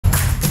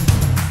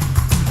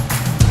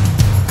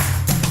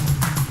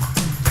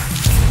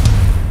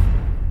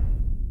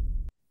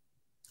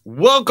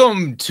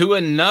Welcome to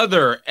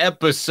another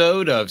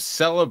episode of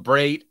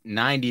Celebrate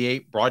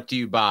 98, brought to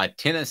you by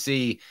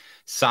Tennessee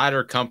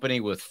Cider Company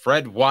with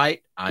Fred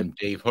White. I'm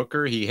Dave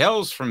Hooker. He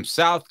hails from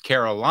South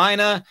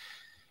Carolina.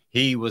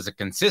 He was a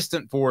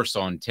consistent force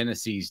on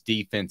Tennessee's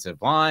defensive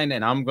line,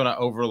 and I'm going to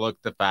overlook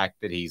the fact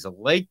that he's a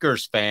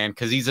Lakers fan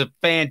because he's a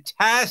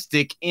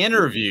fantastic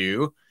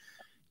interview.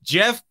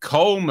 Jeff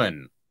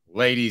Coleman,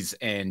 ladies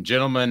and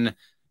gentlemen,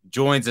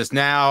 joins us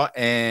now.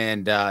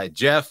 And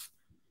Jeff,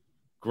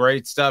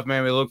 great stuff,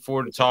 man. We look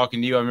forward to talking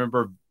to you. I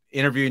remember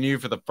interviewing you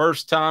for the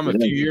first time a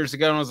few years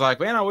ago, and I was like,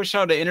 man, I wish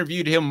I would have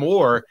interviewed him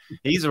more.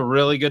 He's a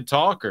really good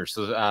talker.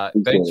 So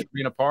thanks for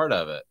being a part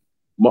of it.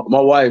 My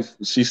wife,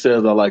 she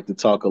says I like to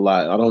talk a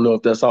lot. I don't know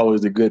if that's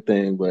always a good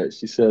thing, but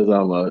she says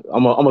I'm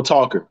a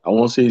talker.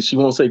 She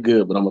won't say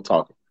good, but I'm a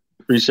talker.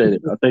 Appreciate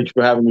it. Thank you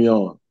for having me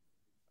on.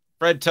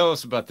 Fred, tell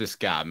us about this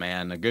guy,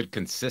 man. A good,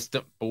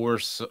 consistent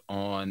force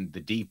on the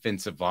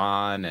defensive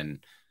line,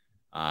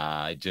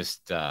 and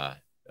just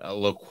a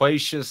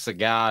loquacious, a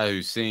guy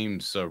who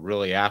seems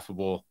really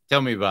affable. Tell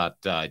me about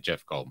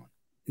Jeff Coleman.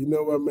 You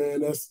know what,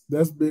 man?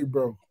 That's big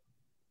bro.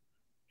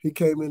 He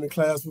came into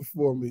class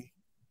before me.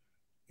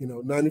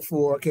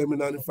 94. I came in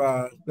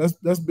 95.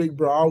 That's big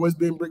bro. I always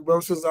been big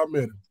bro since I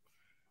met him.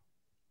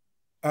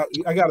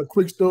 I got a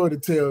quick story to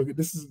tell.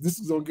 This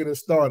is gonna get us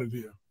started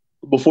here.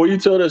 Before you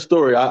tell that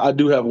story, I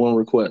do have one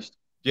request.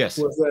 Yes.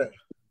 What's that?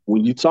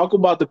 When you talk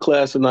about the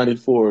class of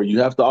 94, you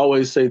have to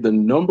always say the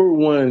number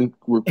one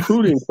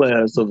recruiting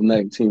class of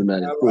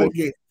 1994. I like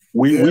it.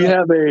 We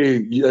have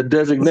a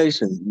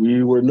designation.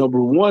 We were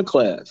number one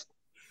class.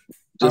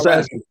 Just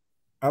ask me.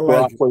 I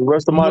like it. For the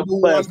rest of my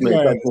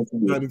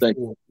classmates. Thank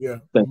you. Yeah.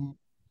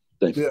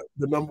 Thank you. Yeah,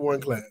 the number one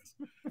class.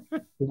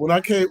 When I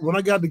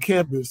got to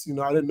campus,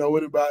 I didn't know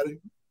anybody.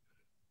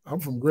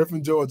 I'm from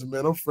Griffin, Georgia,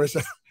 man. I'm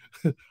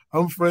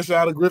fresh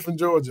out of Griffin,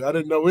 Georgia. I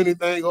didn't know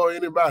anything or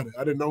anybody.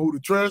 I didn't know who to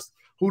trust,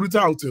 who to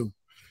talk to.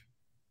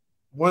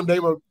 One day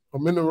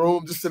I'm in the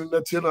room just sitting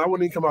there chilling. I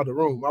wouldn't even come out the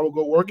room. I would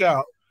go work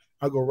out.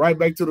 I'd go right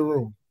back to the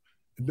room.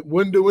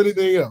 Wouldn't do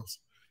anything else.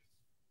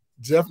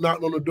 Jeff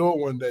knocked on the door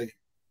one day,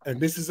 and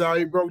this is how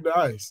he broke the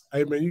ice.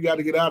 Hey, man, you got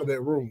to get out of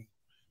that room.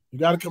 You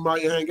got to come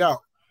out and hang out.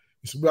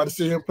 You should be able to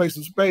sit here and play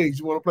some spades.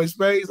 You want to play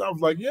spades? I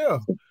was like, yeah.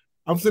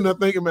 I'm sitting there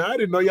thinking, man, I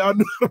didn't know y'all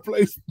knew how to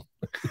play spades.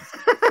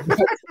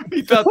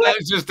 He thought that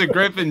was just a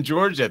Griffin,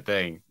 Georgia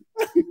thing.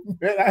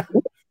 I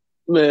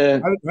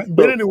haven't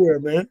been anywhere,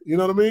 man. You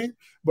know what I mean?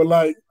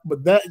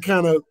 But that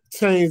kind of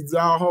changed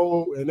our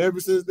whole, and ever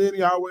since then,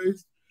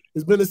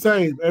 it's been the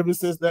same ever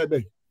since that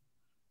day.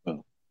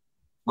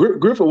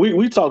 Griffin,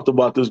 we talked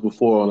about this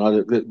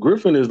before.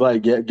 Griffin is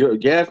like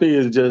Gaffney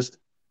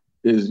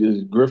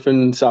is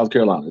Griffin, South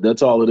Carolina.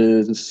 That's all it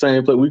is. It's the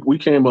same place. We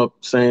came up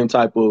same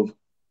type of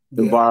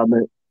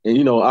environment,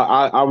 and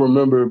I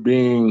remember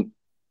being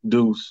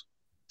Deuce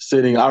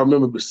sitting. I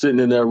remember sitting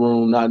in that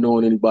room, not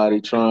knowing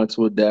anybody, trying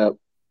to adapt,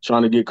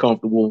 trying to get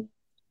comfortable,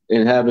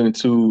 and having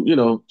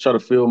to try to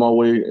feel my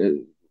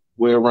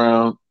way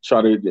around,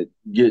 try to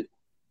get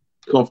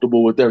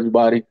comfortable with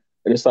everybody.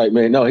 And it's like,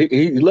 man, no,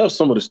 he left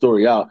some of the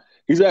story out.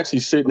 He's actually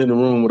sitting in the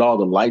room with all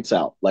the lights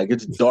out. Like,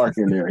 it's dark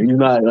in there. And you're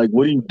not like,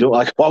 what are you doing?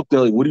 Like, walked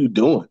there, like, what are you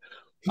doing?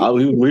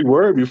 We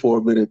were before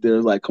a minute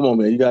there. Like, come on,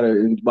 man, you got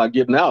to, by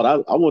getting out,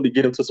 I wanted to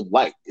get him to some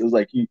light. It was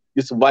like,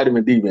 get some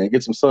vitamin D, man,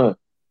 get some sun.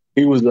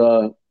 He was,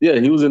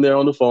 he was in there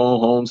on the phone,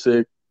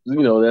 homesick,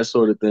 that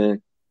sort of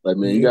thing. Like,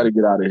 man, you got to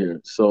get out of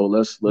here. So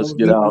let's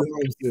get out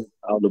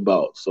and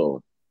about.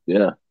 So,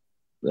 yeah.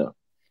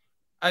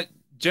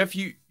 Jeff,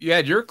 you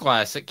had your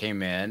class that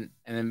came in,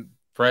 and then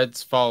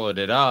Fred's followed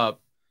it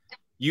up.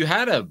 You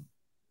had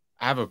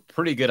have a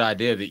pretty good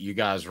idea that you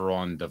guys were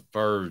on the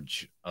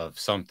verge of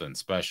something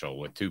special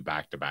with two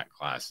back-to-back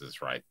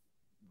classes, right?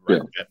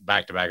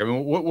 Back-to-back. I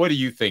mean, what are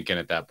you thinking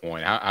at that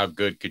point? How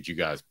good could you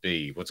guys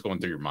be? What's going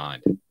through your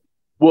mind?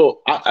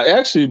 Well, I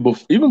actually,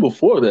 even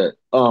before that,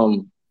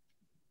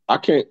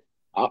 I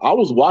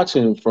was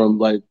watching from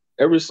like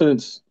ever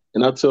since,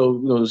 and I tell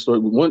the story.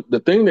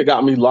 The thing that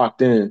got me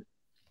locked in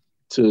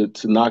to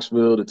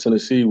Knoxville, to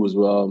Tennessee, was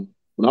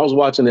when I was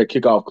watching that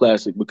kickoff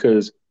classic,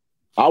 because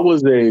I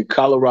was a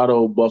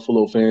Colorado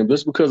Buffalo fan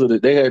just because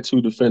they had two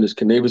defenders,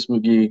 Kanavis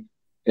McGee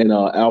and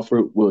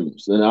Alfred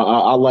Williams, and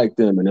I liked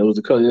them, and it was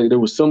because they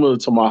were similar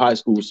to my high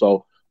school.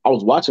 So I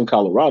was watching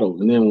Colorado,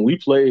 and then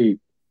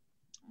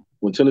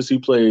when Tennessee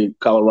played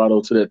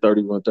Colorado to that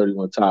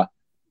 31-31 tie,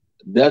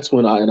 that's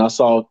when I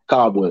saw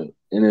Cobweb,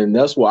 and then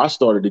that's where I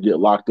started to get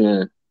locked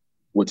in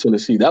with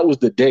Tennessee. That was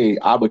the day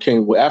I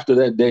became. After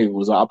that day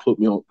put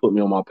me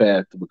on my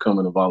path to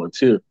becoming a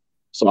volunteer.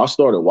 So I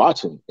started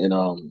watching, and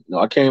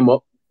I came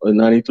up in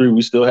 '93.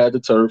 We still had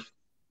the turf.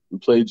 We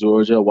played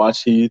Georgia. I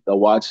watched Heath. I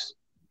watched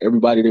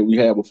everybody that we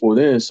had before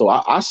then. So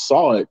I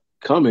saw it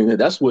coming, and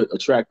that's what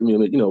attracted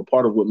me.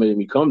 Part of what made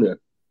me come there,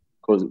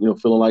 because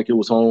feeling like it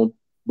was home.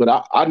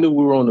 But I knew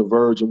we were on the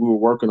verge, and we were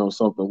working on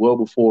something well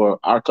before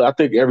our class. I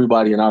think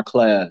everybody in our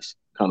class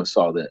kind of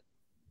saw that.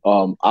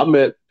 I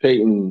met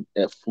Peyton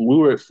we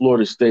were at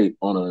Florida State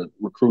on a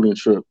recruiting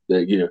trip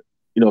that year.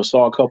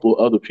 Saw a couple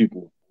of other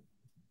people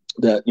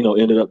that,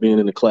 ended up being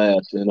in the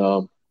class.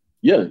 And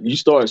yeah, you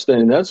start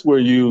staying. That's where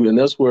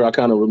I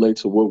kind of relate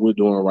to what we're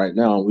doing right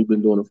now. We've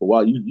been doing it for a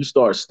while. You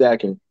start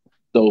stacking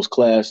those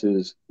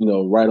classes,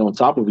 right on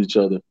top of each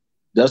other.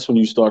 That's when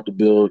you start to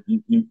build.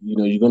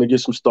 You're going to get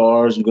some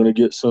stars. You're going to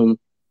get some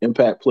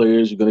impact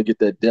players. You're going to get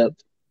that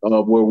depth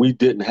where we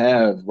didn't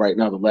have right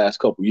now the last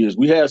couple of years.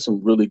 We had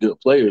some really good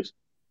players,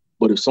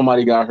 but if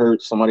somebody got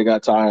hurt, somebody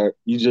got tired,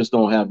 you just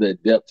don't have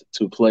that depth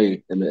to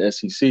play in the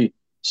SEC.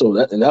 So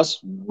that's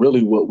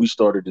really what we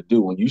started to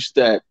do. When you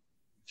stack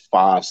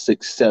 5,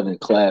 6, 7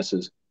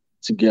 classes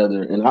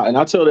together, and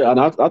I tell that, and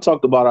I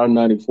talked about our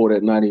 94,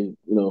 that 90,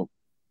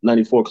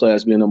 94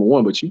 class being number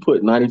one, but you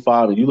put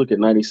 95 and you look at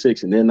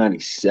 96 and then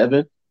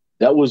 97,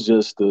 that was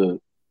just the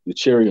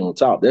cherry on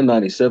top. That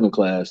 97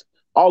 class,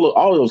 all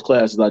of those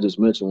classes I just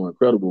mentioned were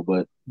incredible,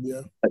 but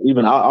Yeah.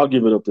 even I'll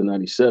give it up to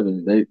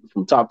 97. They,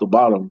 from top to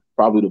bottom,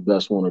 probably the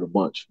best one of the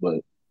bunch.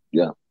 But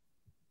yeah,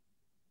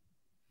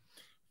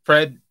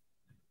 Fred,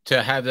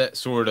 to have that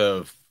sort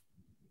of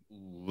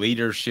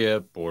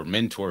leadership or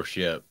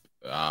mentorship,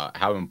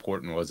 how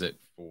important was it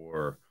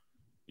for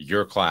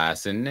your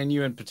class and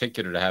you in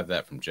particular to have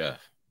that from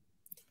Jeff?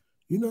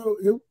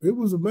 It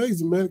was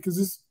amazing, man,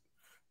 because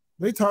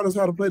they taught us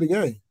how to play the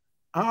game.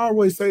 I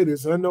always say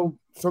this, and I know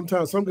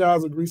sometimes some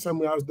guys agree, some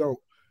guys don't.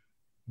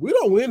 We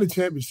don't win the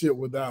championship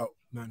without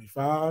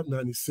 95,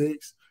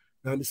 96,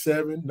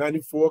 97,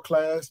 94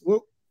 class.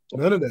 Well,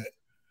 none of that.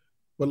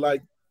 But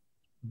like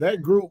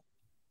that group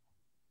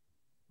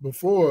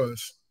before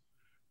us,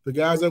 the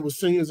guys that were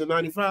seniors in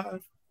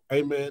 95,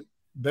 hey man,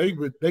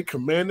 they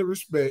commanded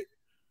respect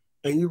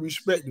and you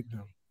respected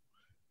them.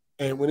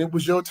 And when it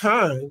was your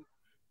time,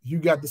 you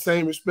got the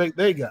same respect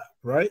they got,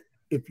 right?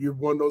 If you're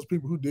one of those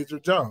people who did your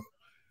job.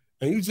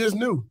 And you just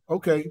knew,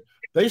 okay,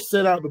 they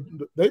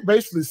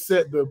basically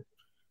set the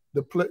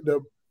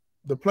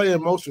play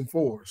in motion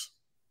for us,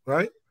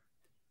 right?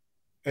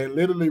 And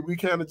literally we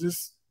kind of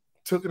just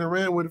took it and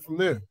ran with it from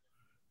there.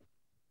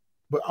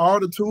 But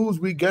all the tools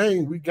we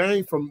gained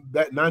from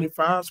that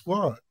 95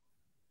 squad.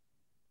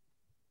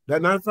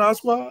 That 95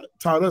 squad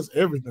taught us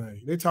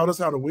everything. They taught us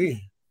how to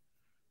win.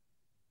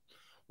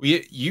 Well,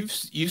 you've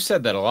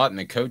said that a lot, and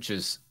the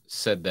coaches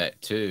said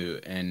that too.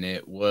 And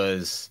it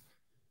was,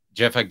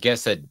 Jeff, I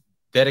guess, a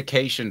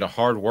dedication to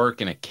hard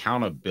work and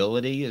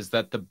accountability. Is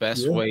that the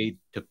best way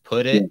to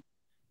put it?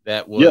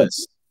 That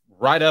was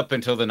right up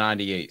until the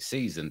 98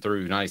 season,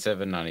 through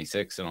 97,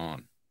 96 and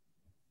on.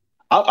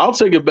 I'll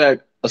take it back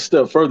a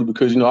step further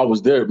because, I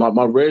was there my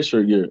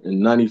redshirt year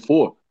in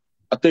 94.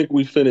 I think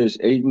we finished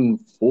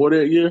 8-4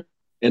 that year.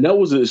 And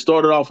it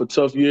started off a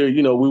tough year.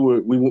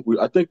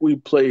 I think we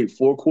played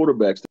 4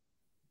 quarterbacks,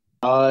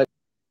 the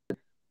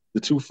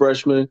 2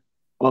 freshmen,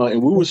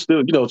 and we were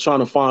still, trying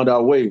to find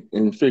our way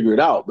and figure it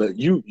out. But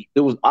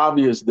it was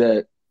obvious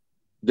that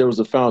there was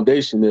a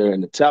foundation there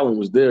and the talent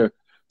was there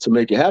to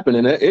make it happen.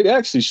 And it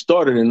actually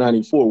started in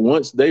 94.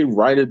 Once they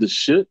righted the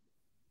ship,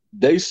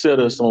 they set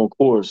us on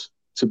course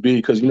to be,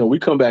 because, we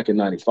come back in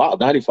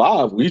 95.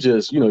 95, we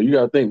just, you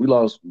got to think we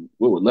lost,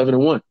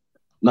 11-1.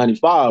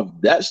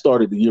 95, that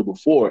started the year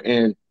before.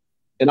 And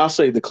I'll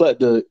say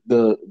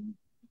the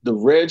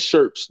red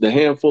shirts, the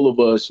handful of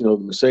us,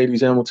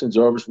 Mercedes Hamilton,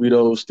 Jarvis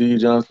Rito, Steve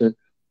Johnson,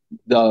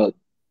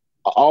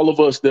 all of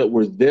us that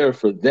were there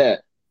for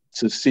that,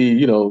 to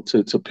see,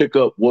 to pick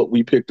up what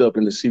we picked up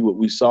and to see what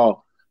we saw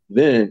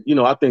then,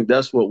 I think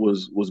that's what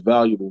was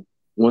valuable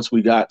once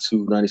we got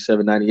to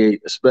 97,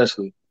 98,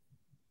 especially.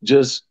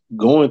 Just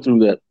going through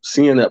that,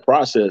 seeing that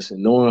process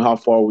and knowing how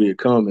far we had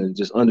come and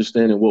just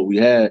understanding what we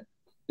had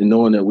and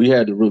knowing that we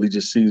had to really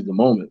just seize the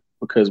moment,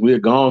 because we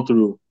had gone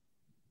through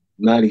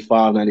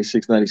 95,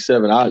 96,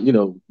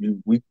 97.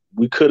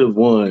 We could have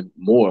won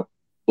more,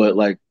 but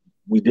like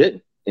we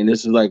didn't. And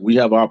this is like, we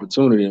have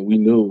opportunity and we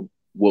knew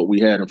what we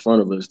had in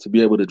front of us to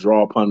be able to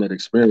draw upon that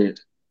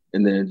experience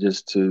and then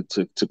just to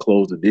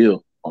close the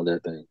deal on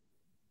that thing.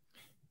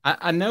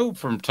 I know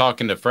from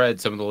talking to Fred,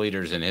 some of the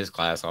leaders in his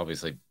class,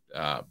 obviously,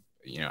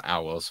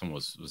 Al Wilson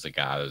was a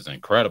guy that was an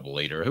incredible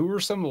leader. Who were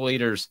some of the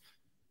leaders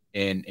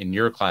in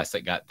your class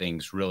that got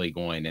things really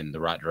going in the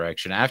right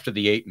direction after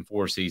the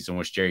 8-4 season,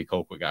 which Jerry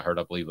Colquitt got hurt,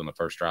 I believe, on the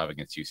first drive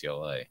against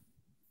UCLA?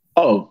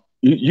 Oh,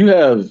 you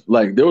have,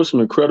 like, there were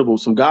some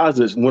guys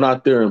that went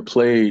out there and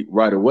played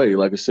right away.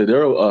 Like I said,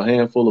 there are a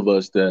handful of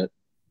us that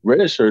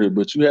redshirted,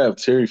 but you have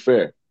Terry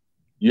Fair,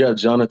 you have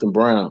Jonathan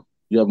Brown,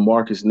 you have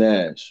Marcus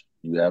Nash,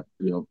 you have,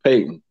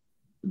 Peyton,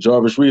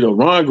 Jarvis Rito,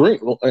 Ron Green.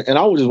 And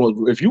I would just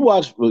want, if you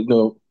watch,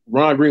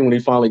 Ron Green, when he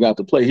finally got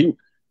to play,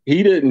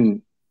 he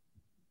didn't,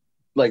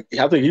 like,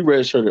 I think he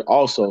redshirted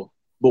also,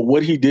 but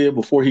what he did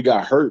before he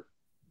got hurt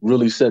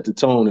really set the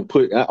tone and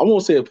I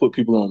won't say it put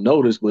people on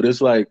notice, but it's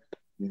like,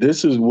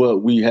 this is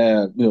what we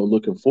have,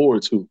 looking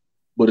forward to.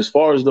 But as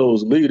far as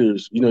those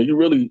leaders, you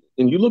really,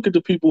 and you look at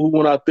the people who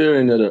went out there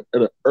and at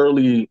an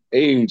early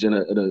age and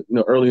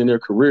early in their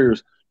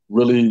careers,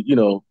 really,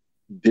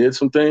 did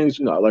some things,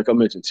 like I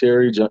mentioned,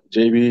 Terry,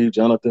 JB,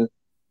 Jonathan,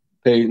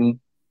 Peyton,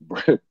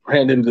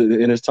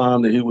 Brandon in his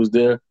time that he was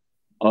there,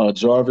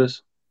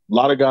 Jarvis. A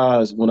lot of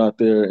guys went out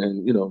there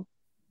and,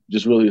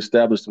 just really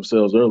established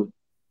themselves early.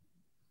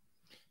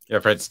 Yeah,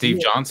 Fred, Steve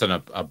Johnson,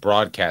 a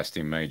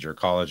broadcasting major,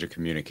 College of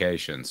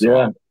Communications.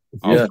 So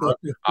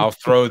I'll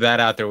throw that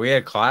out there. We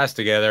had class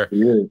together.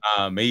 Yeah.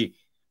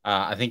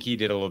 I think he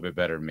did a little bit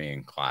better than me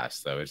in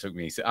class, though. It took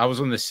me. I was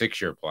on the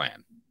 6-year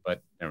plan,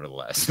 but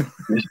nevertheless.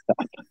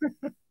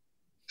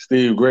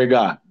 Steve, great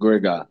guy.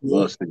 Great guy. Yeah,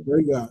 love Steve.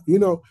 Great guy. You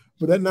know,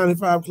 but that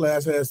 95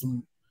 class had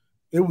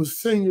it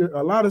was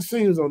a lot of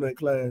seniors on that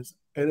class,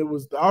 and it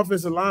was the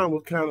offensive line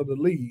was kind of the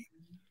lead.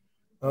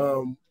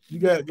 You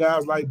got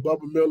guys like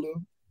Bubba Miller,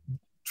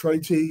 Trey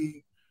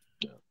Teague,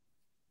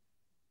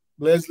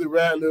 Leslie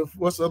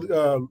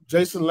Ratliff,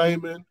 Jason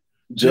Lehman,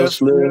 Jeff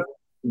Smith.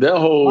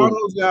 All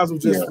those guys were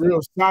just real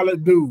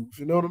solid dudes.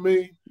 You know what I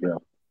mean? Yeah.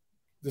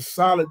 Just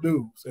solid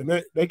dudes.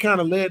 And they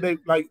kind of led,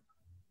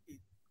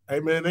 hey,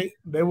 man,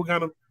 they were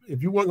kind of,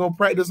 if you weren't going to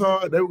practice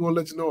hard, they were going to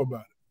let you know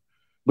about it.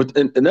 But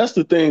and that's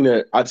the thing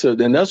that I said,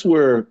 and that's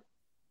where,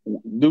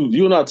 dude,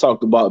 you and I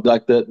talked about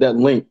like that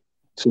link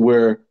to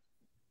where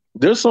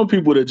there's some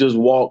people that just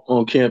walk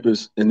on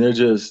campus and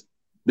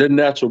they're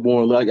natural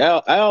born. Like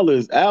Al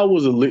was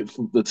a lead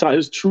from the time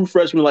his true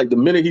freshman. Like the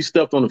minute he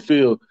stepped on the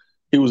field,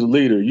 he was a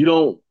leader. You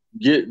don't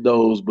get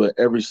those, but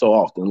every so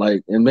often,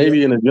 like, and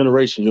maybe in a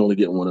generation, you only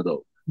get one of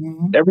those.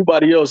 Mm-hmm.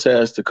 Everybody else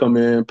has to come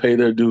in, pay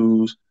their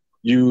dues.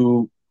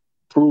 You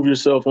prove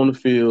yourself on the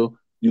field.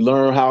 You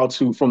learn how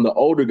to, from the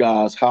older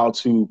guys, how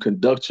to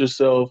conduct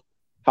yourself,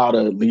 how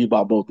to lead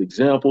by both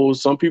examples.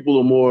 Some people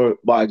are more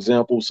by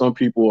example. Some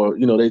people are,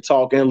 they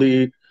talk and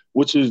lead,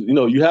 which is,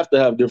 you have to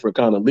have different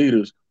kind of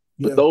leaders.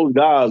 But those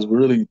guys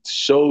really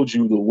showed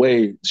me the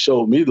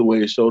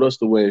way, showed us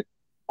the way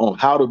on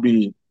how to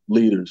be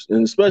leaders.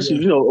 And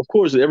especially, of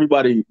course,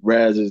 everybody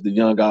razzes the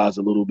young guys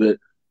a little bit.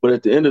 But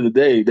at the end of the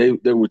day,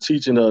 they were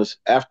teaching us,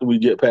 after we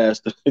get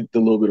past the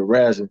little bit of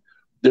razzing,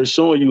 they're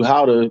showing you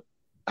how to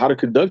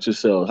conduct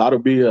yourself, how to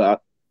be I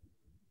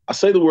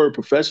say the word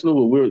professional,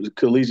 but we're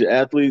collegiate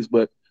athletes,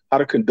 but how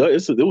to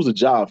conduct, it was a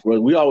job for us.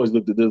 We always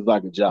looked at this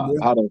like a job,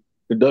 how to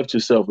conduct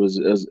yourself as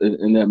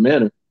in that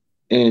manner.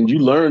 And you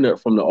learn that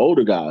from the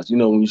older guys.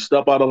 When you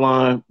step out of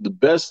line, the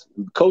best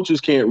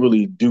coaches can't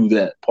really do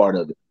that part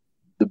of it.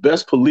 The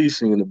best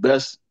policing and the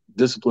best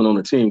discipline on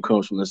the team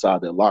comes from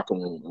inside that locker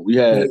room. And we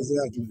had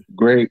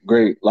great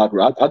locker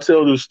room. I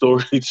tell this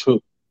story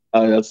too.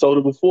 I told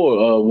it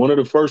before. One of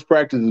the first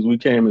practices we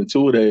came in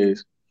 2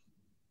 days,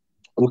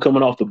 we're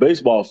coming off the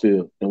baseball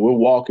field and we're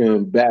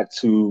walking back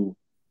to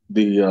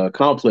the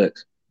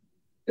complex.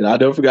 And I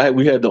never forgot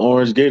we had the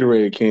orange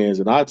Gatorade cans.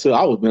 And I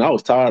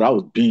was tired. I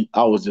was beat.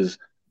 I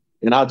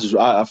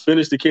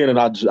finished the can and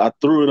I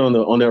threw it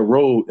on that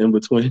road in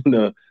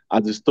between I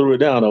just threw it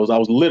down. I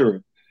was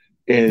littering.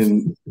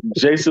 And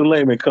Jason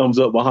Lehman comes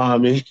up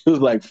behind me. He was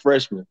like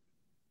freshman.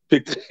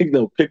 Pick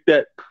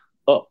that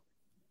up.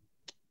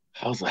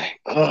 I was like,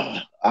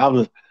 I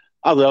was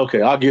like,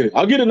 okay, I'll get it.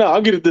 I'll get it now.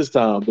 I'll get it this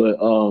time. But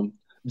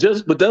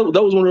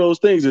that was one of those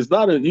things. It's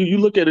not you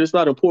look at it, it's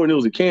not important. It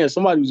was a can.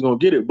 Somebody was gonna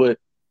get it, but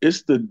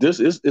it's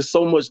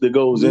so much that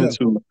goes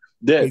into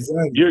that.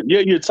 Exactly.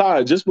 You're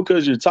tired. Just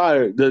because you're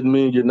tired doesn't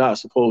mean you're not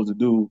supposed to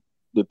do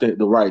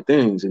the right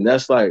things. And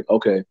that's like,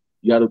 okay,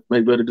 you got to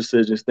make better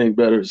decisions, think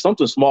better.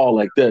 Something small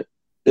like that.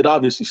 It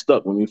obviously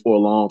stuck with me for a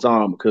long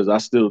time because I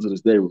still to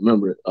this day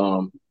remember it.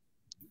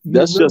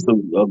 That's just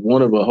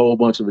one of a whole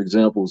bunch of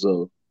examples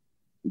of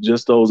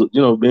just those,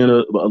 being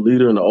a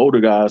leader and the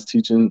older guys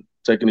taking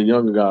the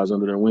younger guys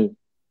under their wing.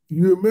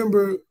 You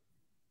remember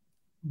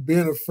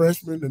being a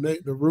freshman, and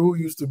the rule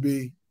used to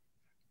be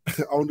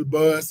on the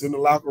bus, in the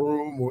locker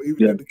room, or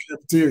even in the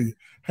cafeteria.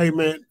 Hey,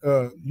 man,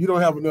 you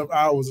don't have enough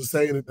hours to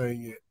say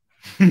anything yet.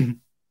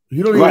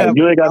 You don't even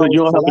you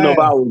don't have enough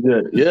hours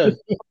yet. Yeah.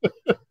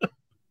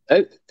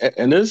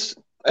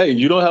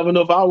 You don't have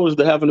enough hours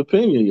to have an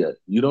opinion yet.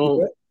 You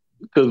don't.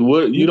 Because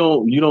you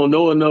don't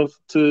know enough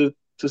to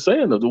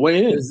say enough to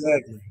weigh in.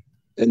 Exactly.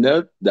 And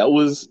that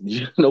was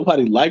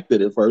nobody liked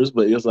it at first,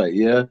 but it's like,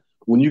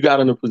 when you got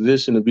in a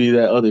position to be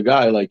that other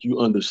guy, like you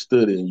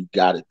understood it and you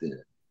got it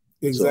there.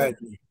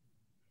 Exactly.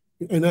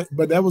 So,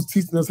 but that was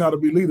teaching us how to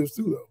be leaders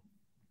too,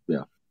 though.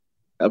 Yeah,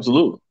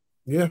 absolutely.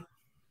 Yeah.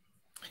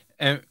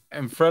 And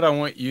Fred, I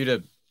want you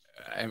to,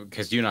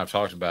 because you and I've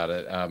talked about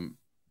it,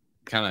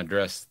 kind of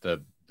address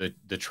the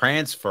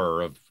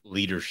transfer of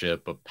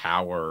leadership, of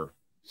power,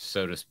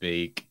 so to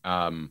speak.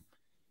 But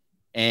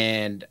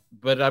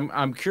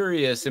I'm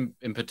curious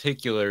in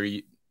particular,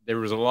 there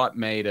was a lot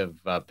made of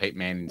Peyton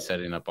Manning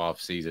setting up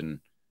off-season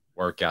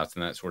workouts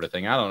and that sort of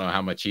thing. I don't know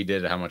how much he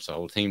did, how much the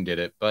whole team did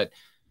it, but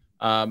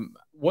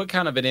what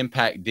kind of an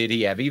impact did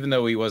he have, even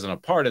though he wasn't a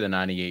part of the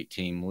 98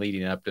 team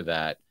leading up to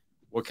that?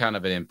 What kind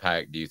of an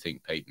impact do you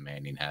think Peyton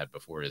Manning had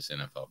before his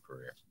NFL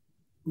career?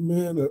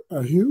 Man,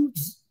 a huge,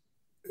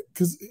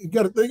 because you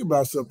got to think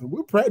about something. We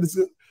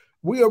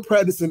are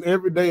practicing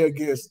every day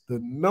against the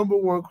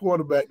 #1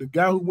 quarterback, the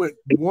guy who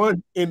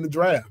won in the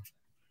draft,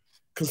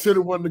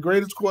 considered one of the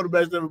greatest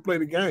quarterbacks to ever play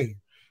the game.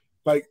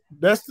 Like,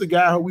 that's the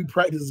guy who we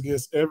practice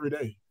against every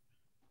day.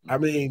 I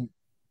mean,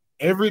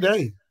 every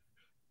day.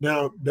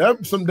 Now, there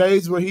are some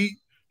days where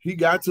he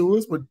got to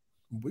us, but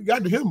We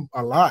got to him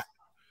a lot.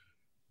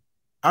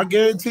 I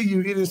guarantee you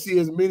he didn't see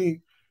as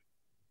many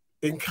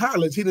in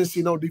college. He didn't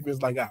see no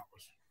defense like ours,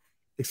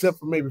 except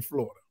for maybe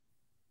Florida.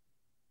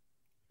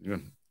 Yeah.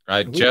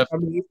 Right, Jeff.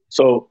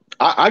 So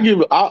I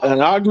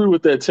agree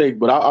with that take,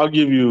 but I'll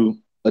give you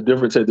a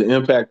different take. The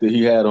impact that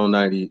he had on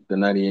the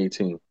 98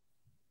 team.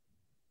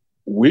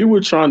 We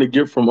were trying to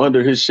get from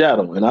under his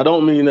shadow, and I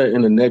don't mean that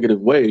in a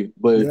negative way,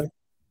 but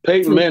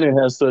Peyton Manning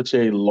has such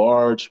a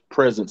large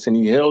presence, and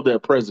he held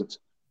that presence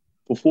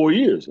for 4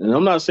 years. And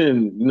I'm not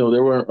saying,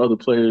 there weren't other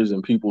players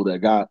and people that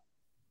got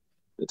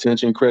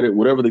attention, credit,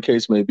 whatever the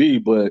case may be,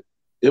 but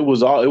it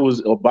was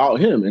about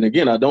him. And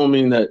again, I don't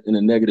mean that in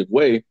a negative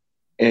way.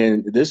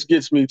 And this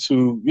gets me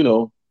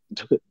to,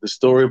 the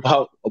story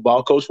about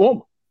Coach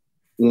Fulmer.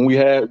 When we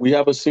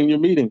have a senior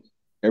meeting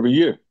every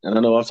year. And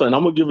I know I'm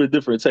going to give it a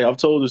different take. I've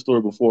told this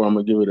story before. I'm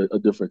going to give it a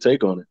different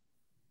take on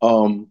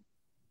it.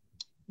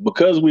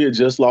 Because we had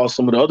just lost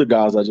some of the other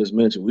guys I just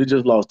mentioned. We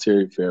just lost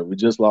Terry Fair. We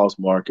just lost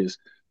Marcus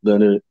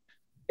Leonard.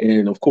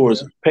 And, of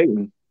course,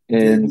 Peyton.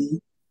 And,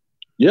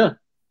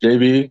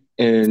 JB.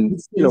 And,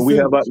 we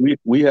have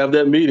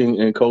that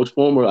meeting. And Coach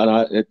Fulmer,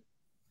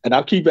 and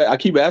I keep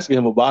asking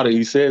him about it.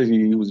 He said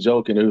he was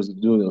joking. He was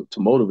doing it to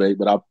motivate,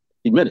 but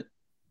he meant it.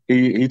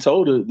 He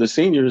told the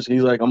seniors,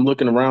 he's like, I'm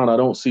looking around. I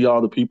don't see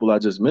all the people I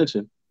just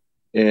mentioned.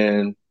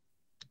 And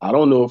I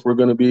don't know if we're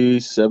going to be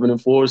 7-4,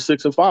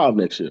 6-5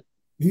 next year.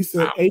 He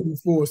said 8-4,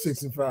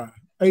 6-5.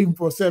 8-4,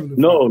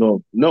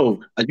 7-5.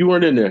 No. You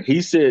weren't in there.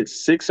 He said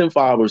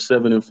 6-5 or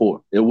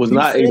 7-4. It was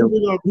not 8.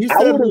 He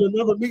said it in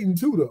another meeting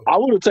too, though. I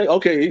would have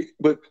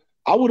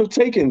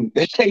taken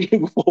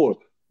 8-4,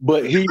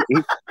 but he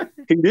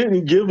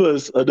didn't give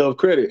us enough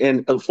credit.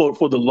 And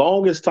for the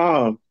longest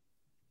time,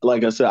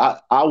 like I said,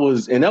 I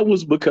was, and that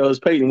was because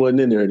Peyton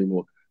wasn't in there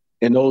anymore,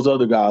 and those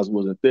other guys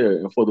wasn't there.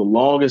 And for the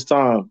longest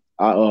time,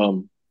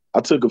 I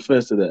took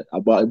offense to that.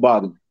 It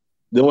bothered me.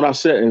 Then when I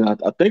sat and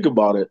I think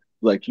about it,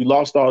 like, you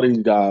lost all these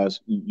guys.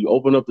 You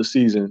open up the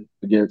season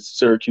against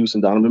Syracuse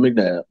and Donovan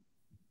McNabb.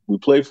 We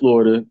play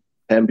Florida,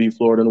 haven't beat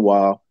Florida in a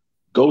while.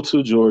 Go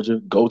to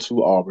Georgia, go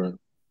to Auburn,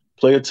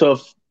 play a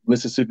tough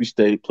Mississippi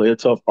State, play a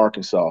tough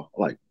Arkansas.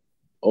 Like,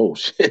 oh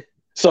shit.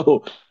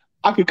 So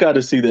I could kind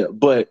of see that,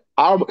 but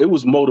it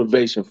was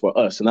motivation for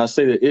us. And I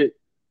say that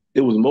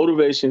it was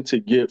motivation to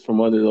get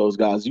from under those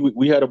guys.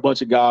 We had a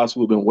bunch of guys who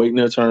had been waiting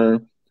their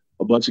turn,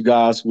 a bunch of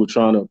guys who were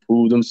trying to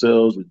prove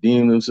themselves,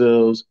 redeem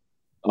themselves.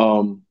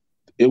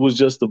 It was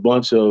just a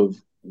bunch of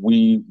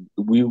a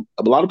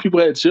lot of people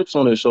had chips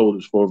on their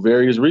shoulders for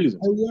various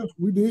reasons. Oh yeah,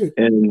 we did.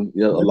 And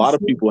a lot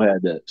of people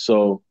had that.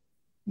 So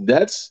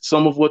that's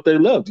some of what they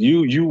left.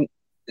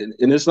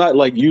 And it's not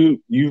like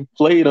you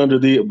played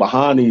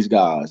behind these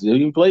guys.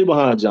 You play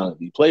behind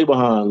Jonathan, you play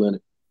behind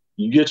Leonard.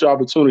 You get your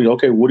opportunity.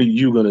 Okay, what are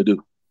you gonna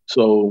do?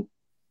 So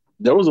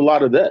there was a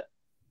lot of that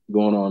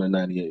going on in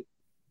 '98.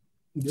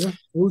 Yeah, it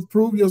was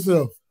prove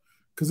yourself.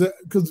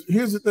 Because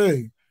here's the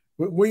thing: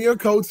 when your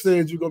coach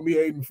says you're gonna be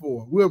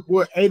 8-4,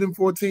 we're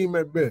 8-4 team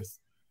at best.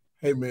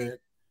 Hey man,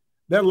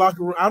 that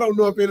locker room. I don't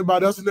know if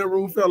anybody else in that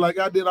room felt like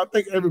I did. I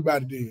think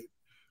everybody did.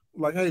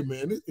 Like, hey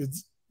man,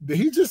 did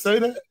he just say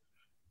that?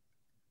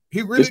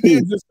 He really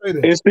did just say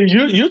that. And see,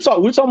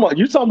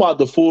 we're talking about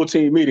the full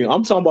team meeting.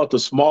 I'm talking about the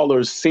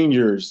smaller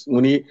seniors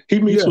when he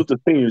meets with the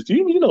seniors.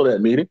 You know that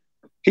meeting.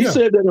 He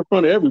said that in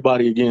front of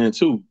everybody again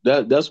too.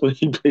 That's when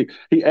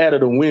he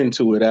added a win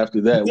to it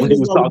after that when he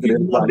was talking to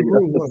everybody.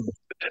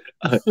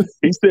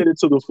 He said it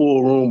to the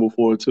full room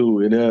before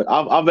too. And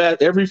I've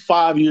asked every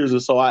 5 years or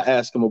so. I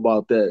ask him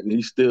about that, and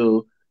he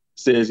still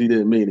says he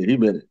didn't mean it. He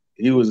meant it.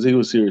 He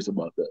was serious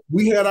about that.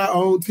 We had our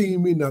own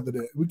team meeting after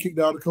that. We kicked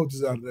all the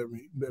coaches out of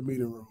that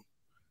meeting room.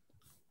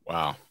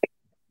 Wow.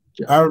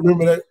 I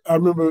remember that. I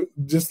remember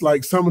just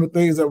like some of the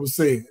things that was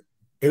said.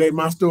 It ain't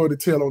my story to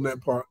tell on that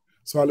part,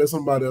 so I let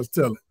somebody else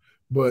tell it.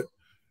 But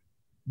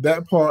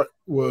that part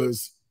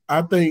was,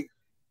 I think,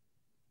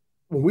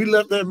 when we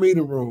left that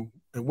meeting room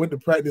and went to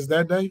practice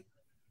that day,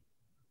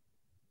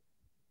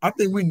 I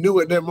think we knew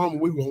at that moment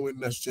we were going to win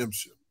that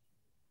championship.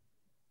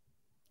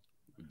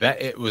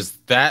 That it was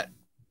that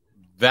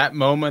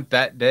moment,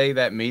 that day,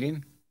 that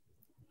meeting?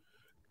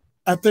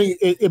 I think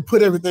it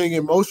put everything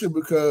in motion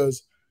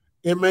because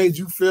it made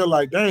you feel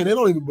like, dang, they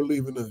don't even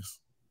believe in us.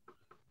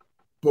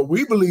 But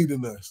we believed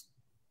in us.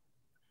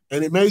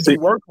 And it made you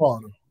work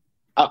harder.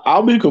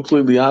 I'll be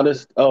completely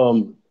honest.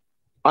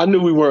 I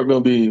knew we weren't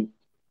going to be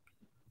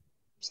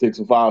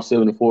 6-5,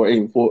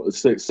 7-4, 8-4,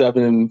 6,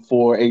 7-4,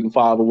 8-5,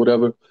 or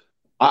whatever.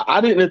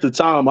 I didn't at the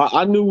time.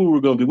 I knew we were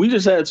going to be. We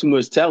just had too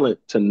much talent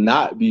to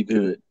not be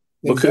good.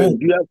 Because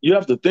you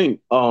have to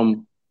think,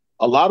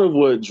 a lot of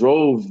what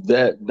drove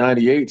that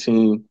 98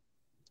 team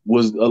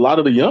was a lot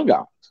of the young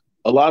guys.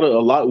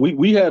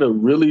 We had a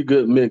really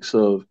good mix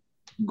of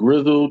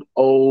grizzled,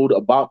 old,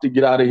 about to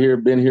get out of here,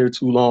 been here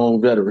too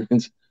long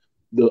veterans,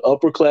 the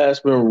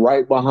upperclassmen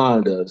right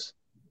behind us,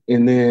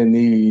 and then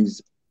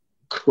these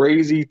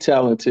crazy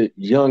talented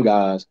young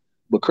guys.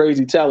 But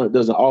crazy talent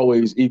doesn't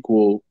always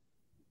equal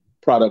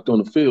product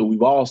on the field.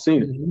 We've all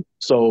seen it.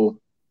 So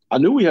I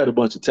knew we had a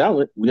bunch of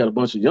talent. We had a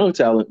bunch of young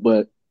talent,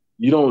 but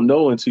you don't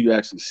know until you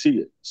actually see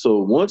it. So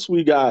once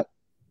we got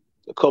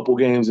a couple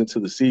games into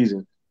the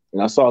season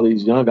and I saw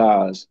these young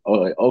guys,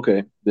 like,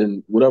 okay,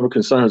 then whatever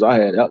concerns I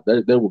had,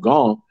 they were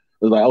gone.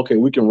 It was like, okay,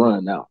 we can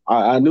run now.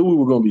 I knew we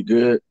were going to be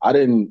good.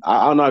 I'm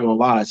not going to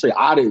lie and say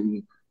I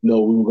didn't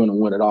know we were going to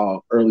win it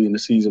all early in the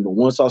season. But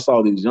once I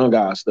saw these young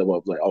guys step up, I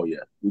was like, oh,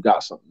 yeah, we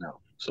got something now.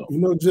 So,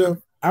 Jeff,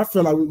 I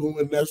felt like we were going to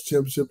win the national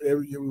championship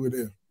every year we were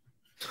there.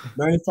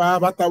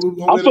 95, I thought we were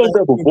going to win. I felt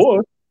that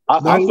before. I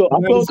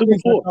felt it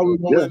before. I thought we were going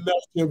to win the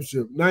national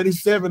championship.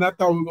 97, I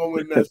thought we were going to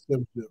win the national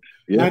championship.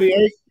 Yeah.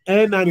 98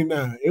 and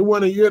 99. It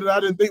wasn't a year that I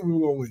didn't think we were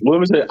going to win. Well,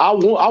 let me say, I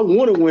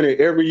want to win it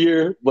every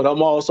year, but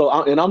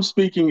I'm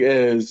speaking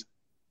as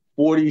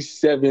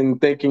 47,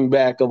 thinking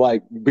back of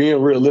like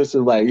being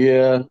realistic. Like,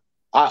 yeah,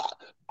 I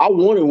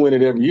want to win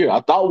it every year.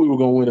 I thought we were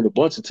going to win it a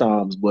bunch of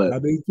times, but I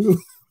did too.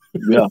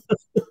 Yeah,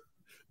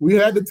 we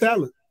had the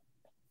talent.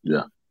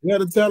 Yeah, we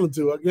had the talent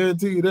too. I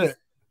guarantee you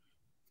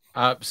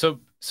that.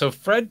 So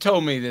Fred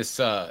told me this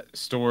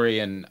story,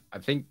 and I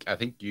think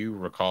you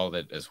recalled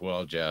it as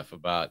well, Jeff,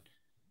 about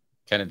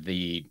kind of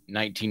the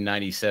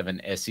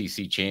 1997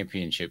 SEC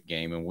championship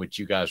game in which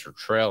you guys were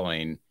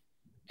trailing,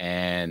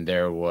 and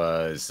there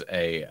was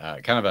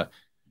a kind of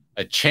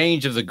a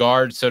change of the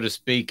guard, so to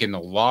speak, in the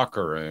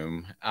locker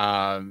room.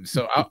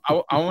 So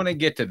I want to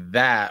get to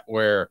that,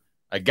 where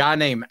a guy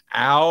named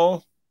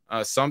Al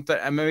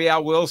maybe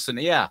Al Wilson,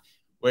 yeah,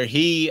 where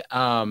he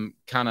kind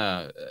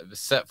of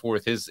set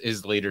forth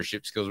his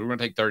leadership skills. We're going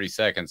to take 30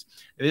 seconds.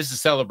 This is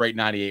Celebrate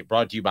 98,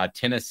 brought to you by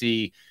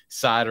Tennessee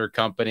Cider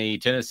Company.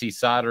 Tennessee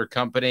Cider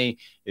Company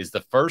is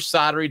the first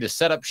cidery to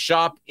set up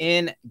shop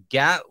in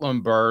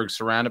Gatlinburg,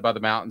 surrounded by the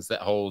mountains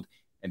that hold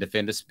and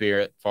defend a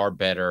spirit far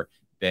better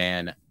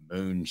than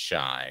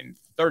moonshine.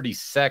 30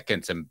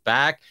 seconds and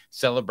back.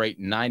 Celebrate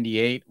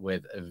 98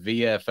 with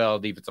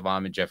VFL defensive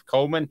lineman Jeff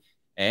Coleman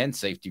and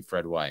safety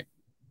Fred White.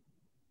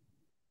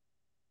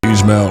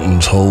 These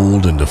mountains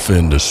hold and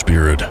defend a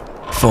spirit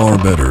far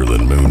better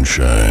than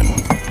moonshine.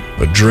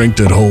 A drink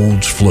that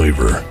holds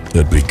flavor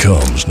that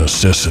becomes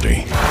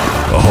necessity.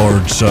 A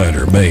hard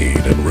cider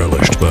made and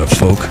relished by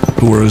folk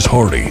who are as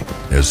hearty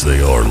as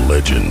they are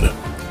legend.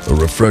 A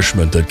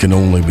refreshment that can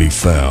only be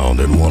found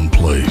in one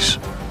place.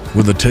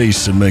 With a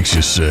taste that makes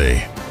you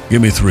say,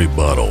 give me 3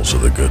 bottles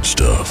of the good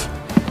stuff.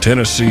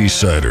 Tennessee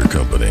Cider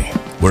Company,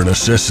 where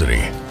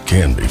necessity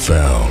can be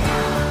found.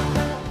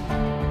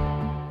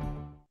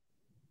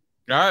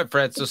 All right,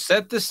 Fred. So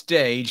set the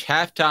stage.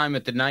 Halftime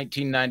at the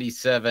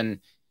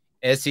 1997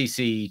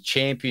 SEC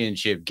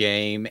championship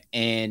game,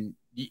 and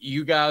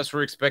you guys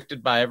were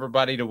expected by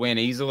everybody to win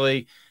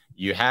easily.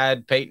 You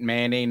had Peyton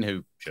Manning,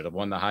 who should have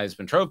won the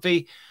Heisman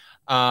Trophy,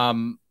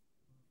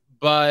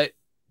 but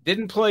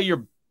didn't play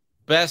your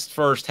best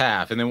first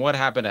half. And then what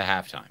happened at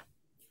halftime?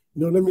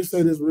 Let me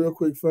say this real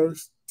quick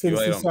first.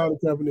 Tennessee Cider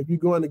Company, if you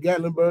go into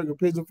Gatlinburg or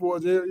Pigeon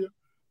Forge area,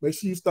 make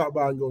sure you stop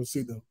by and go and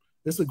see them.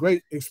 It's a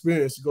great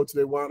experience to go to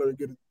their winery and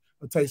get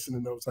a tasting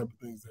and those type of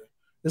things there.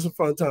 It's a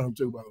fun time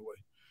too, by the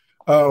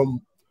way.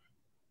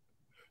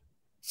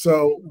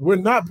 So we're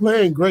not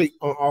playing great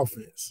on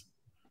offense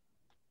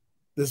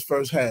this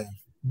first half.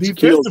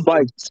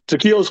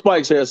 Takeo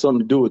Spikes had something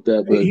to do with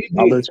that, but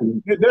I'll let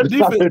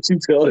you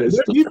tell this.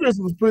 Their defense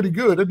was pretty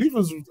good. Their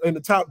defense was in the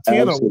top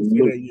 10.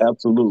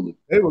 Absolutely.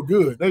 They were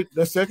good.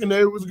 Their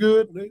secondary was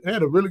good. They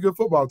had a really good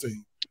football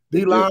team.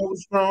 D-line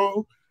was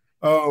strong.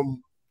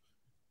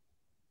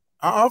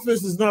 Our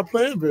offense is not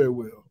playing very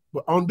well.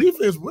 But on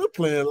defense, we're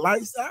playing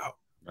lights out.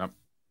 Yep.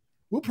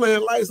 We're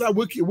playing lights out.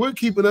 We're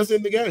keeping us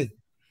in the game.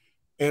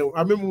 And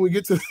I remember when we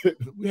get to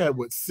we had,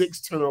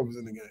 6 turnovers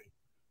in the game.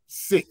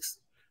 6.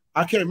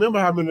 I can't remember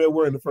how many there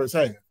were in the first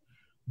half.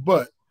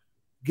 But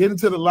getting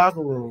to the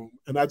locker room,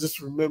 and I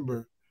just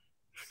remember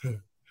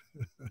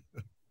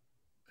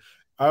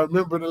I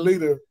remember the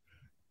leader,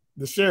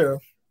 the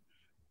sheriff,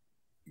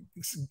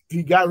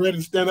 he got ready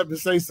to stand up and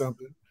say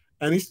something,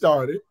 and he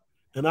started.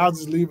 And I'll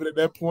just leave it at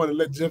that point and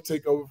let Jeff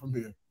take over from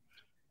here.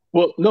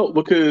 Well, no,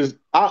 because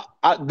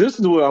this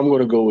is where I'm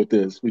going to go with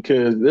this,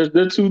 because there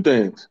are 2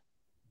 things.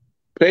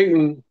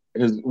 Peyton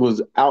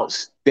was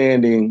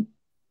outstanding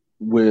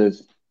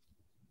with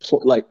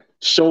like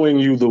showing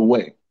you the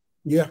way.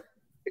 Yeah,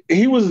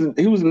 he was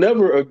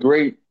never a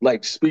great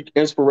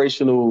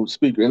inspirational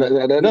speaker,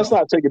 and that's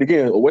not taking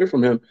again away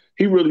from him.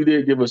 He really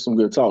did give us some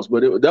good talks,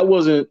 but that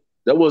wasn't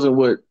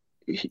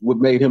what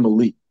made him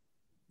elite.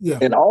 Yeah.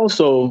 And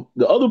also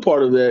the other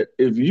part of that,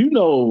 if you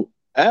know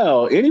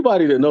Al,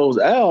 anybody that knows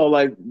Al,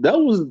 that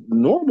was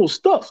normal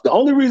stuff. The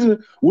only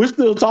reason we're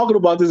still talking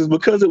about this is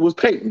because it was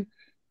Peyton.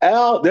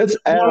 Al, that's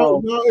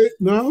Al.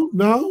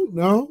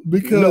 No,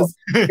 because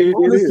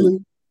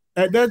honestly,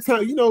 at that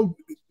time,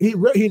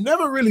 he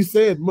never really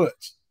said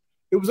much.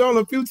 It was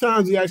only a few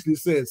times he actually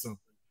said something.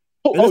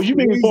 You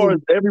mean as far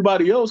as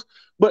everybody else?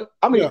 But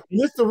I mean,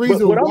 that's the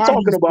reason. What I'm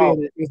talking about.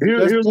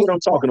 Here's what I'm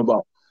talking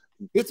about.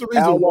 It's the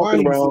reason why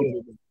he said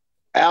it.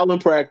 Al in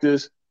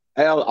practice,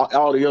 Al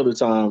all the other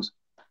times.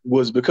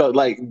 was because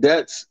like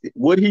that's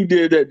what he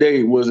did that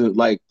day wasn't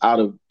like out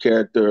of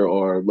character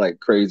or like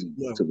crazy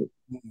to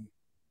me.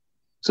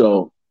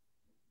 So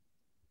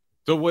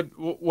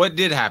what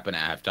did happen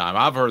at halftime?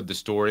 I've heard the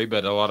story,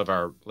 but a lot of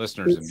our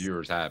listeners and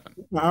viewers haven't.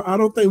 I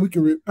don't think we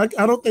can. I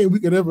don't think we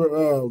could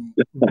ever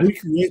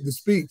recreate the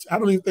speech. I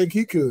don't even think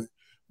he could.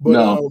 But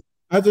no.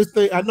 I just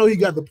think I know he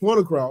got the point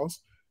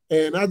across,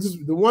 and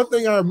the one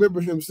thing I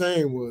remember him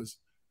saying was,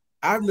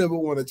 "I've never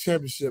won a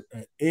championship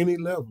at any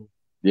level."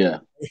 Yeah,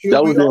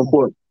 that was the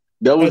important.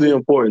 That was the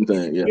important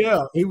thing. Yeah,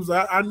 yeah. He was.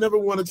 I never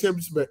won a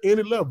championship at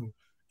any level.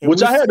 And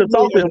which I had to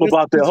talk to him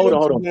about that. Hold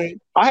on.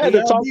 I had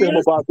to talk to him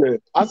about that.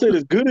 I said,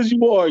 as good as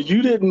you are,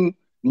 you didn't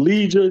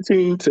lead your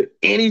team to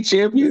any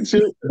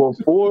championship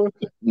before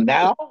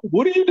now.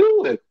 What are you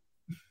doing?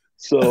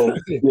 So,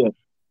 yeah.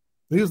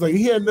 He was like,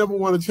 he had never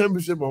won a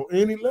championship on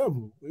any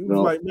level. He was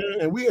like,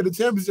 man, and we had a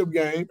championship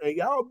game, and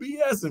y'all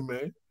BSing,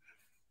 man.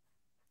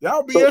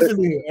 Y'all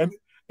BSing here. And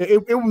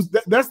it was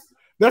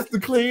that's the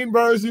clean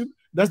version.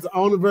 That's the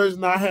only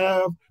version I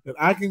have that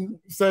I can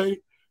say.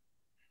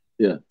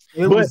 Yeah,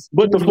 but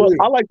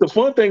I like the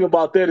fun thing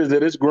about that is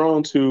that it's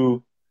grown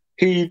to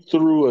he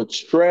threw a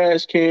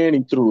trash can,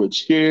 he threw a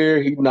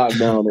chair, he knocked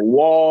down a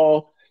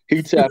wall,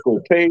 he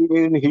tackled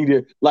Peyton, he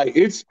did like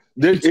it's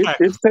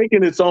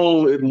taken its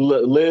own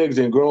legs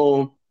and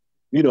grown,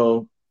 you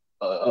know,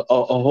 a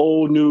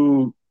whole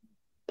new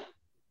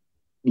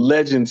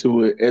legend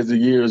to it as the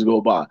years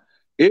go by.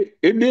 It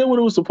did what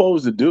it was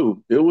supposed to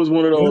do. It was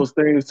one of those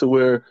things to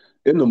where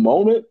in the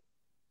moment.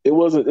 It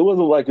wasn't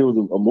like it was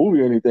a movie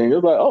or anything. It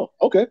was like, oh,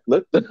 okay,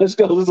 let's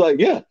go. It's like,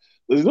 yeah,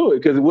 let's do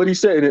it. Because what he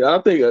said, I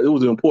think it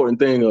was an important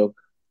thing of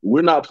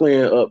we're not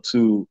playing up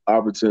to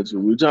our potential.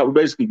 We're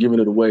basically giving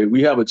it away.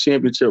 We have a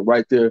championship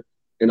right there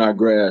in our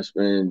grasp,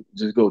 and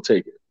just go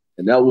take it.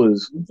 And that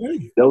was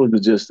the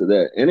gist of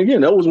that. And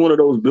again, that was one of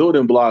those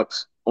building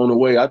blocks on the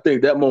way. I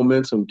think that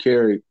momentum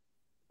carried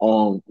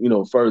on,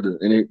 further,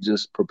 and it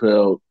just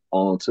propelled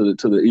on to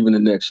the even the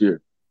next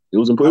year. It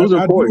was important.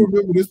 I do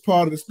remember this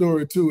part of the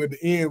story, too, at the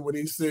end when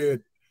he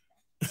said,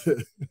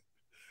 if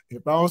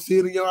I don't see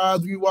it in your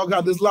eyes when you walk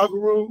out this locker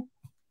room,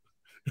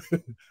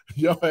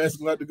 your ass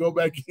going to have to go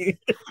back in.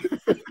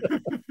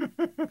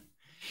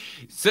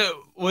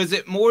 So was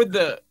it more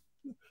the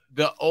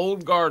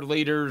old guard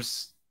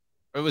leaders,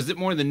 or was it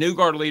more the new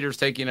guard leaders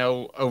taking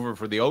over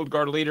for the old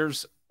guard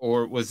leaders,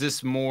 or was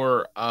this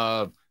more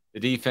of the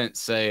defense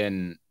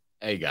saying,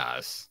 hey,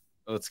 guys,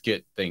 let's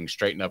get things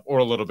straightened up, or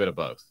a little bit of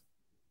both?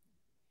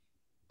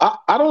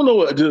 I don't know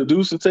what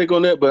Deuce to take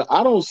on that, but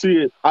I don't see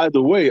it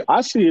either way. I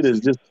see it as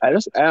just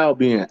that's Al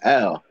being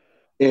Al.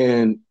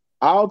 And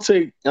I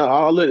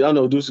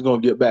know Deuce is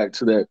going to get back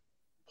to that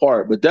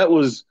part, but that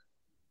was,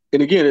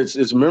 and again,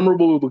 it's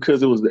memorable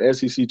because it was the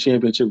SEC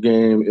championship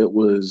game. It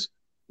was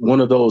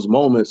one of those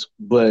moments,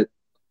 but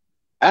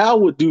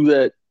Al would do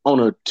that on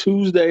a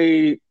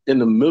Tuesday in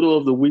the middle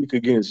of the week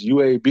against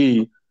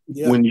UAB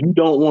when you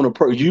don't want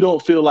to, you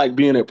don't feel like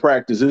being at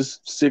practice. It's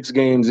 6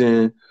 games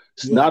in.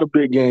 It's not a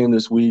big game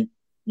this week.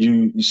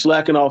 You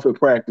slacking off at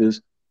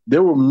practice.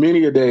 There were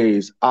many a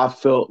days I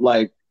felt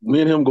like me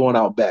and him going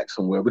out back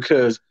somewhere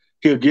because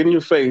he'll get in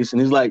your face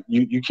and he's like,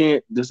 you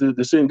can't. This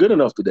isn't good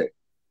enough today.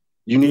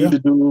 You need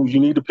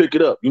to pick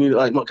it up. You need to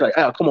like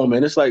Al, come on,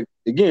 man. It's like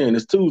again,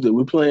 it's Tuesday.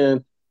 We're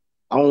playing.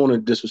 I don't want to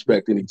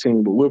disrespect any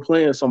team, but we're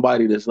playing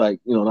somebody that's like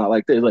not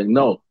like that. It's like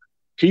no,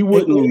 he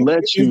wouldn't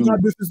let you. It's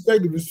not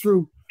disrespectful. It's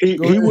true. He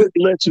wouldn't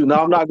let you. No,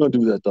 I'm not going to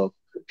do that though.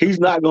 He's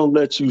not going to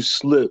let you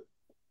slip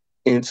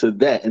into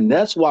that. And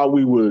that's why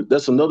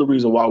that's another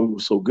reason why we were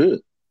so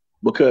good,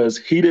 because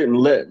he didn't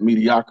let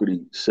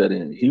mediocrity set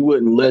in. He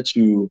wouldn't let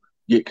you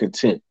get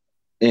content.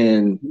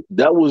 And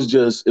that was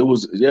just, the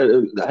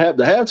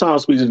halftime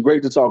speech is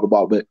great to talk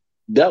about, but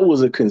that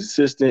was a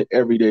consistent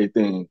everyday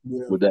thing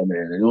with that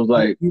man. And it was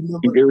like, he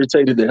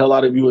irritated the hell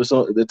out of you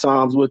at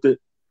times with it.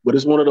 But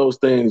it's one of those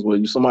things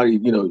where somebody's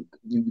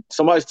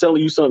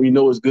telling you something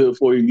is good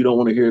for you. You don't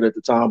want to hear it at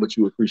the time, but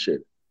you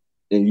appreciate it.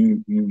 And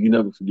you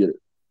never forget it.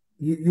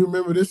 You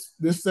remember this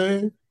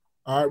saying?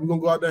 All right, we're gonna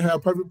go out there and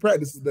have perfect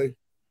practice today.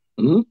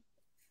 Mm-hmm.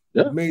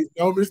 Yeah. It means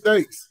no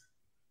mistakes.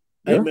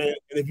 Yeah. Hey man,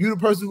 and if you're the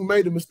person who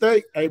made the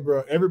mistake, hey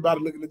bro, everybody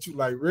looking at you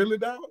like, really,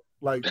 dog?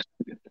 Like,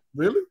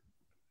 really?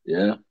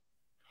 Yeah.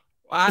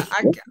 Well,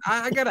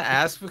 I gotta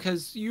ask,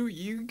 because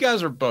you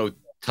guys are both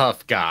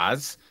tough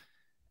guys,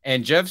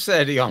 and Jeff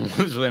said he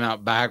almost went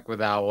out back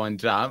with Al one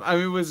time. I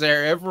mean, was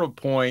there ever a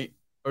point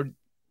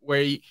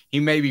where he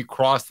maybe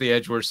crossed the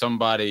edge where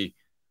somebody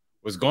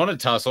was going to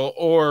tussle,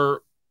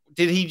 or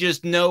did he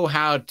just know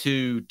how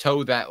to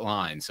toe that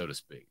line, so to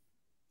speak?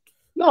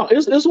 No,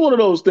 it's one of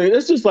those things.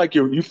 It's just like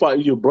you fight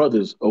your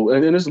brothers. Oh,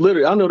 and it's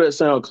literally, I know that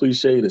sounds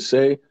cliche to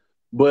say,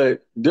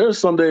 but there's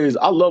some days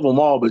I love them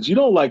all, but you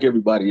don't like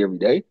everybody every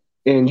day.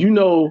 And you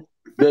know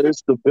that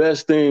it's the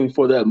best thing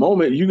for that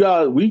moment.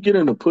 We get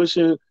into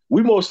pushing.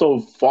 We more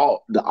so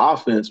fought the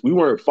offense. We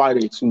weren't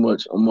fighting too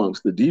much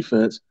amongst the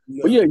defense.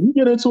 Yeah. But yeah, you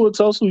get into a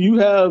tussle, you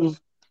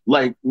have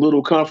like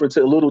little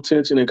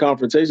tension and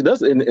confrontation.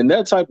 That's in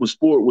that type of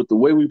sport with the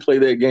way we play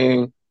that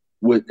game.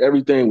 with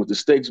everything, with the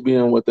stakes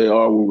being what they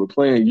are, when we're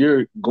playing,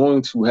 you're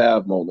going to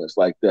have moments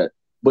like that.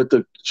 But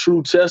the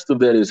true test of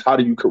that is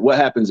what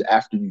happens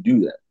after you do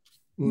that?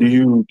 Do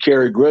you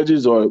carry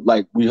grudges, or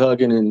like we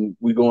hugging and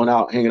we going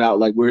out, hanging out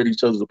like we're at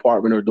each other's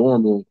apartment or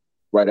dorm room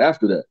right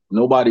after that?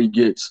 Nobody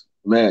gets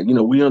mad.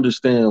 We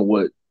understand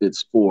what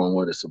it's for and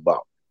what it's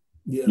about.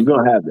 Yeah. You're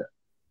going to have that.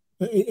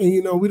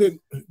 And we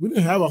didn't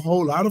have a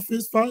whole lot of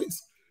fist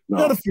fights.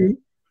 We had a few,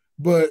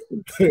 but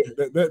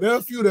there are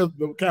a few that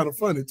were kind of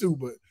funny too,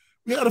 but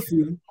we had a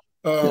few.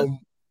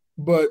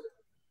 But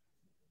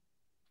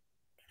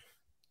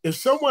if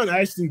someone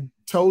actually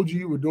told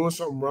you were doing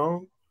something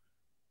wrong,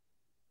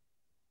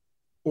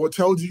 or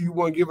told you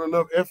weren't giving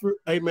enough effort,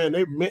 hey man,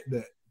 they meant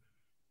that.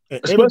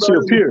 And especially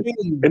a peer.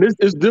 And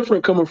it's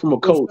different coming from a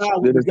coach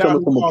than it's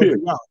coming from a peer.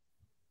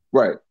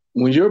 Right.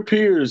 When your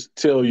peers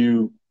tell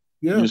you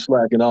you're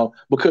slacking off,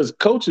 because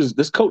coaches,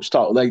 this coach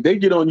talk, like they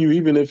get on you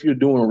even if you're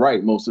doing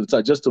right most of the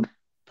time, just to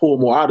pull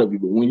more out of you.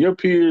 But when your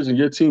peers and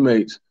your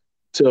teammates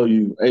tell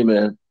you, hey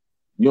man,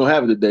 you don't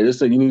have it today, they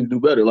say you need to do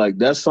better. Like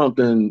that's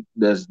something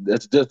that's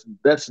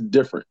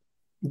different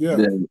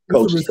than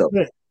coaches stuff.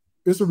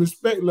 It's a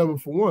respect level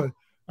for one.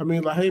 I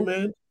mean, like, hey,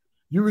 man,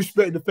 you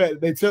respect the fact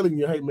that they're telling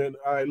you, hey, man,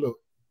 all right, look.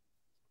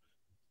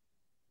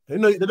 They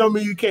don't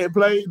mean you can't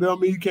play. They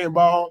don't mean you can't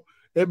ball.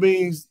 It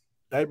means,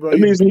 hey, bro. It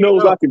means he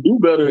knows I can do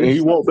better and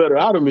he wants better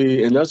out of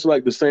me. And that's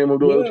like the same.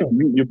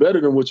 You're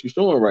better than what you're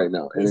showing right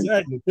now. And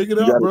exactly. Pick it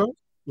up, bro.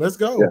 Let's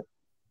go.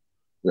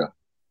 Yeah.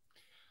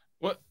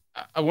 Well,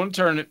 I want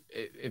to turn,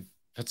 if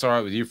it's all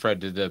right with you,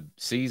 Fred, to the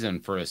season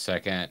for a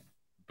second,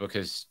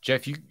 because,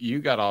 Jeff, you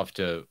got off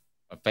to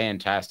a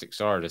fantastic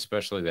start,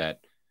 especially that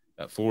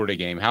Florida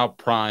game. How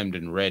primed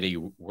and ready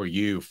were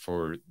you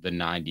for the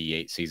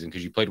 98 season?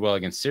 Because you played well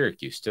against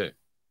Syracuse too.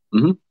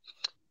 Mm-hmm.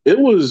 It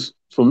was,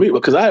 for me,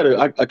 because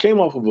I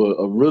came off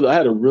of I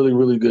had a really,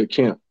 really good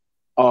camp.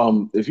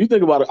 If you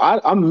think about it,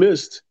 I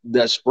missed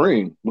that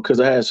spring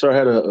because I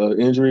had an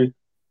injury.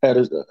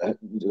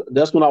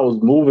 That's when I was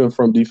moving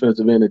from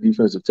defensive end to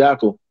defensive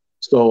tackle.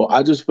 So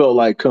I just felt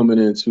like coming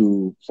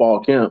into fall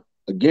camp,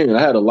 again, I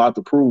had a lot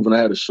to prove and I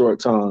had a short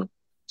time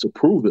to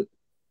prove it.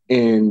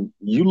 And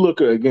you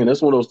look again,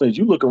 that's one of those things.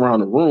 You look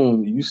around the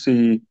room, you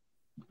see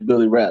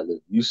Billy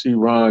Ratliff, you see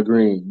Ron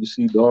Green, you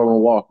see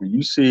Darwin Walker,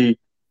 you see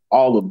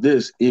all of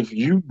this. If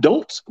you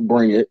don't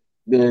bring it,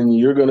 then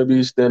you're going to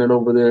be standing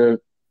over there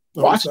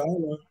watching.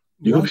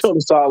 You're going to be on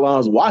the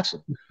sidelines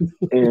watching.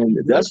 And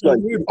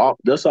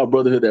that's our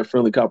brotherhood, that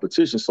friendly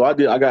competition. So I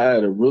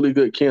had a really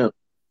good camp,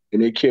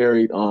 and it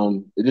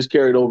just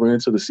carried over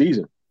into the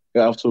season.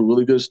 Got off to a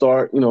really good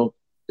start, and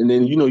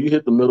then you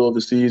hit the middle of the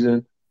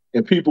season.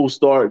 And people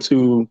start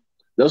to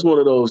 – that's one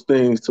of those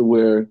things to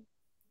where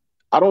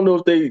I don't know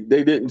if they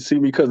didn't see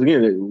me because,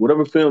 again,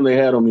 whatever film they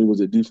had on me was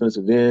a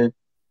defensive end.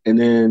 And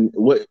then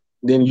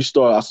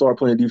I started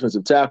playing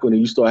defensive tackle, and then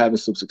you start having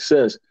some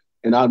success.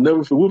 And I'll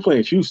never forget, we were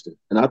playing Houston.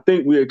 And I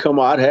think we had come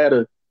out – I'd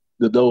had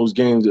those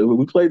games.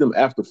 We played them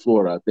after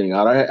Florida, I think.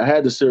 I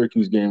had the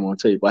Syracuse game on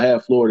tape. I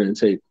had Florida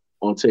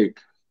on tape.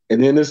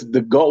 And then this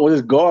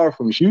guard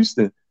from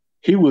Houston –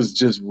 he was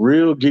just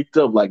real geeked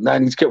up, like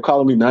 90s, kept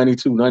calling me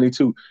 92.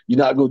 You're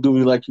not going to do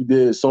me like you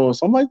did. So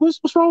I'm like, what's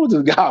wrong with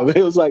this guy? Man?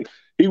 It was like,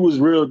 he was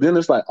real. Then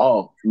it's like,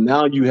 oh,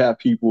 now you have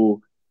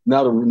people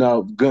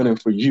now gunning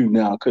for you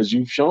now because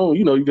you've shown,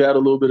 you've had a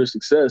little bit of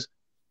success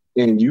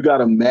and you got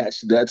to match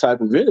that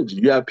type of energy.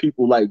 You have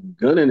people like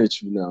gunning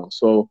at you now.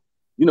 So,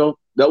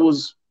 that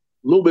was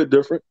a little bit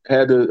different.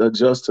 Had to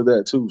adjust to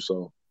that too.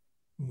 So.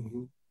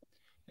 Mm-hmm.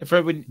 And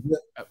Fred,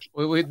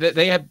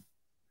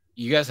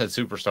 you guys had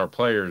superstar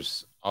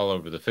players all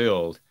over the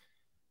field,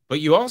 but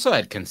you also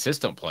had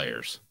consistent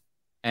players.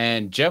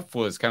 And Jeff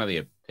was kind of the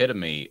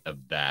epitome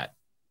of that.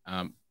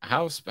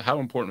 How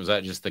important was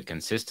that, just the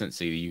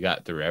consistency that you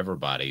got through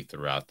everybody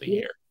throughout the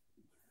year?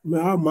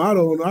 Man, our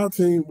motto on our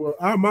team,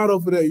 our motto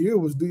for that year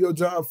was do your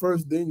job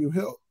first, then you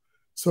help.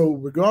 So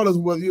regardless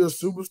of whether you're a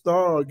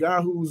superstar or a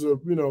guy who's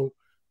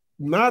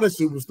not a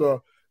superstar,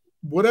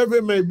 whatever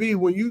it may be,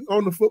 when you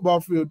on the football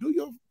field,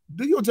 do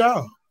your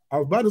job. I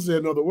was about to say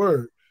another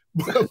word.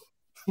 But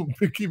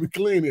keep it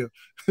clean here.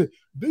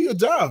 Do your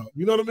job.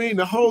 You know what I mean?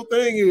 The whole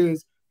thing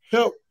is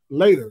help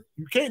later.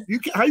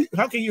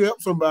 How can you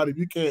help somebody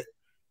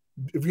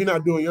if you're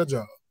not doing your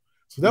job?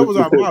 So that was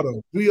our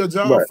motto. Do your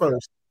job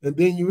first and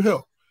then you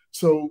help.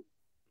 So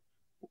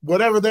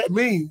whatever that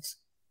means,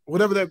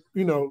 whatever that,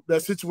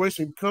 that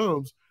situation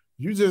comes,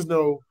 you just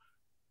know,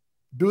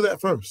 do that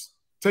first.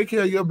 Take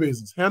care of your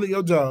business. Handle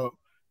your job.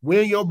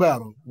 Win your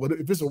battle.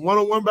 If it's a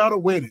one-on-one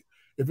battle, win it.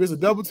 If it's a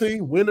double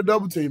team, win the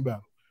double team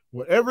battle.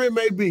 Whatever it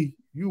may be,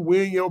 you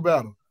win your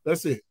battle.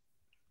 That's it.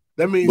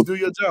 That means do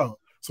your job.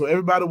 So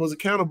everybody was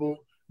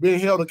being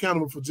held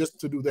accountable for just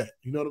to do that.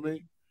 You know what I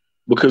mean?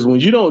 Because when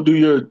you don't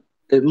do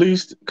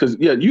because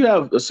you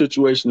have a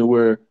situation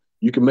where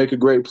you can make a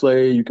great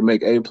play, you can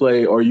make a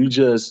play, or you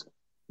just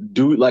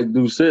do, like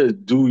Dude says,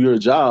 do your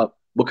job.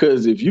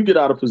 Because if you get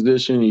out of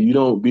position and you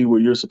don't be where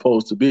you're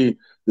supposed to be,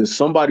 then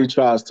somebody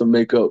tries to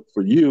make up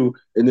for you,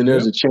 and then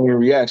there's a chain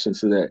reaction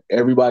to that.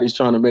 Everybody's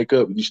trying to make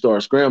up. You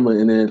start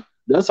scrambling, and then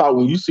that's how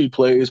when you see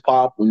plays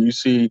pop, when you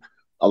see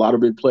a lot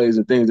of big plays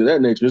and things of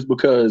that nature, it's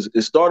because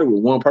it started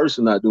with one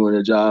person not doing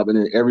their job, and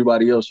then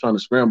everybody else trying to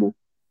scramble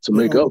to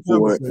make up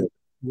for it.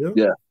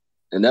 Yeah,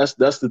 and that's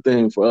the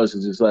thing for us.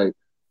 Is just like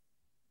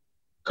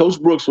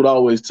Coach Brooks would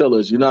always tell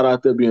us, you're not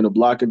out there being a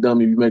blocking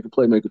dummy. If you make a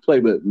play,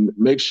 but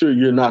make sure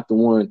you're not the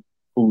one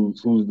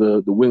who's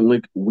the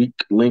weak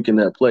link in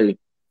that play,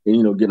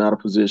 and getting out of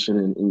position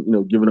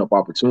and giving up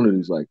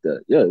opportunities like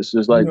that. Yeah, it's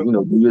just like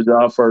do your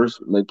job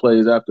first, make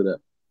plays after that.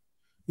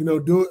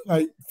 Do it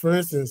like, for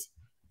instance,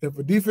 if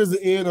a defensive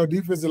end or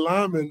defensive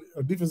lineman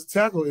or defensive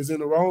tackle is in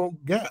the wrong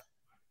gap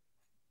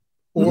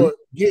or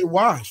get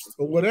washed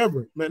or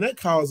whatever, man, that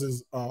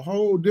causes a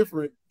whole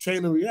different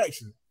chain of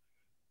reaction.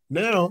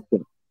 Now,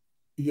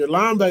 your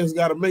linebackers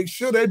got to make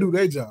sure they do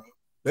their job.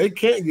 They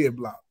can't get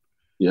blocked.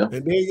 Yeah.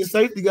 And then your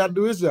safety got to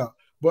do his job.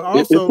 But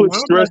also, it puts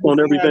stress on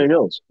everything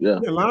else. Yeah.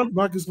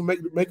 Linebackers can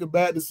make a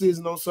bad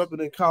decision on something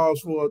that calls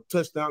for a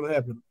touchdown to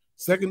happen.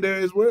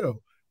 Secondary as well.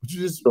 But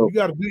you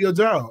got to do your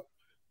job.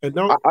 And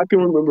don't. I can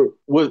remember.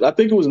 I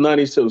think it was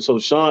 97. So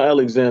Sean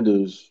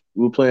Alexander's.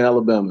 We were playing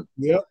Alabama.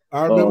 Yep,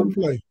 I remember the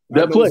play.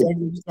 That play.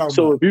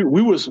 So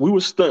we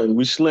were stunting.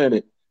 We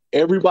slanted.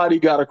 Everybody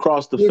got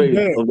across the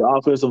face of the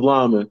offensive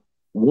lineman.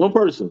 One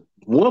person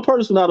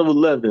out of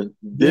 11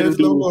 didn't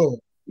do.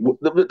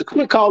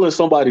 Quit calling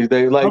somebody's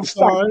name. Like, I'm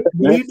sorry.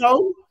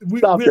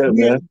 Stop that,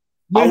 man.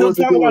 I was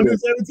talking about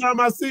this every time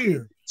I see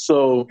him.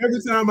 So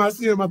every time I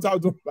see him, I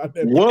talk to him about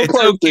that. It's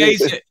okay,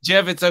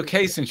 Jeff. It's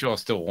okay since y'all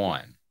still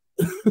won.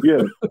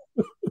 Yeah,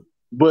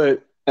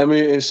 but I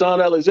mean, and Sean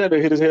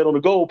Alexander hit his head on the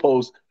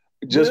goalpost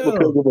just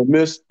because of a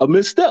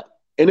misstep.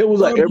 And it was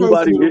like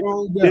everybody.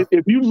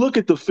 If you look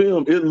at the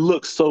film,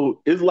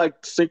 it's like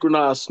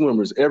synchronized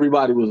swimmers.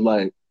 Everybody was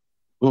like,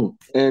 boom,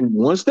 and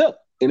one step.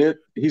 And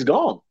he's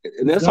gone.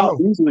 And that's how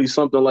easily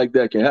something like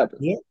that can happen.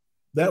 Yeah.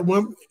 That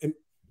one, and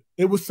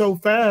it was so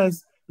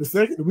fast. The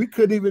second, we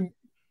couldn't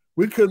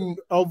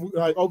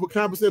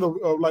overcompensate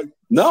or like.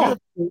 No,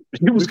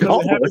 he was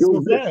gone. He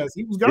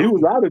was gone. He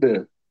was out of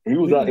there. He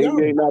was out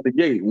the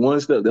gate.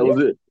 One step. That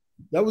was it.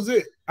 That was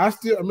it. I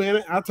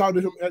talked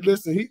to him.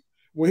 Listen,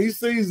 when he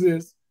sees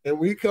this and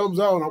when he comes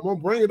on, I'm gonna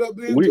bring it up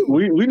then too.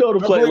 We know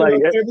the play like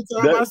every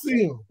time I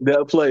see him.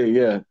 That play,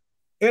 yeah.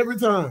 Every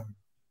time.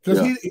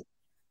 Because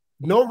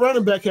no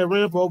running back had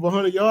ran for over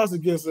 100 yards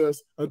against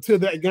us until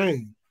that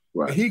game.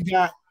 Right. And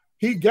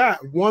he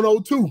got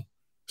 102.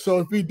 So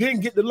if he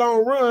didn't get the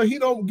long run, he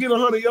don't get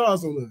 100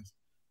 yards on us.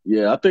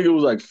 Yeah, I think it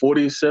was like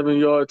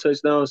 47-yard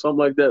touchdown or something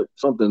like that,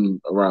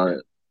 something around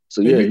it.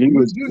 So yeah, he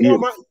was.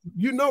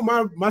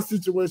 My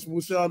situation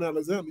with Sean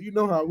Alexander. You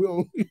know how we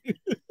don't.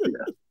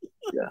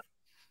 Yeah.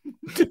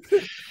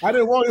 I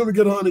didn't want him to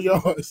get 100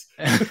 yards.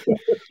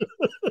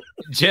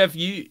 Jeff,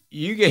 you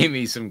gave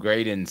me some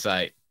great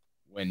insight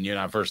when you and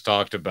I first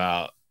talked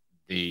about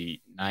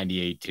the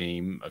 98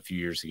 team a few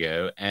years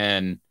ago,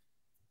 and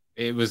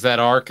it was that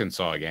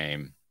Arkansas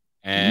game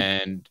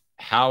and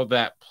how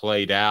that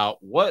played out.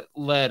 What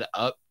led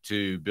up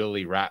to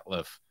Billy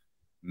Ratliff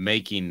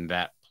making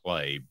that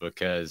play?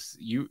 Because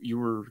you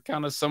were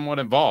kind of somewhat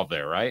involved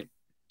there, right?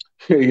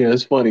 Yeah,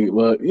 it's funny.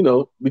 Well,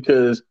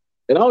 because –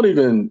 and I don't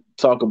even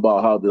talk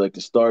about how the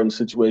starting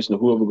situation of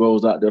whoever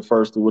goes out there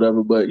first or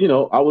whatever. But,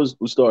 I was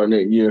starting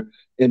that year.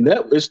 And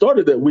it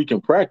started that week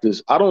in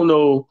practice. I don't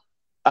know.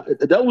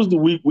 That was the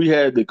week we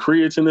had the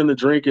creatine in the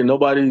drink and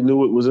nobody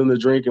knew it was in the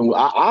drink. And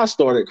I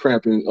started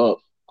cramping up.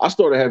 I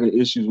started having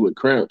issues with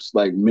cramps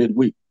like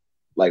midweek,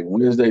 like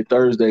Wednesday,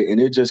 Thursday,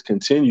 and it just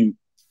continued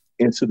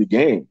into the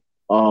game.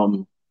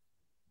 That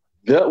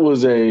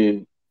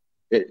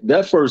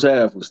first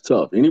half was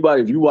tough.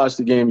 Anybody, if you watched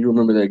the game, you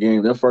remember that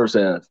game. That first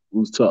half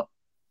was tough.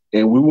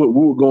 And we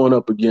were going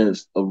up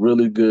against a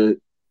really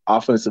good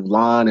offensive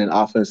line and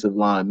offensive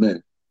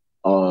linemen,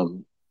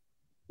 that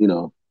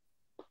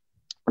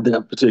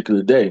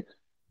particular day.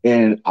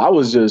 And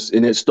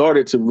it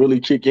started to really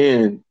kick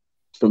in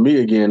for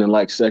me again in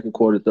like second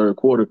quarter, third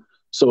quarter.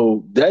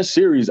 So that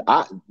series,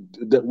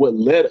 what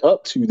led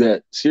up to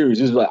that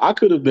series is like I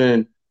could have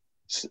been,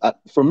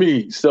 for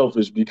me,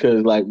 selfish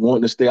because like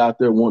wanting to stay out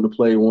there, wanting to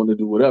play, wanting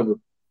to do whatever.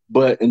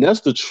 And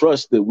that's the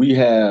trust that we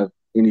have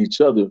in each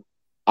other.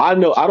 I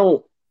know I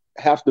don't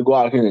have to go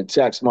out here and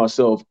tax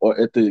myself or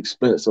at the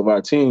expense of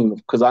our team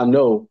because I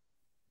know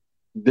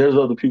there's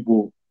other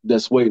people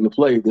that's waiting to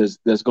play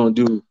that's going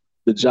to do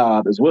the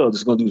job as well.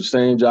 That's going to do the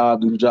same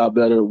job, do the job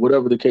better,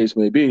 whatever the case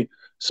may be.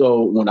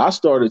 So when I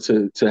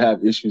started to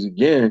have issues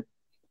again,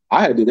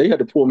 they had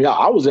to pull me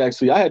out. I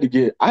had to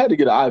get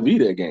an IV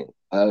that game.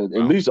 At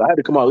least I had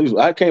to come out. At least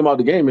I came out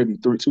the game maybe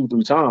two,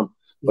 three times,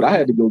 but I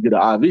had to go get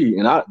an IV.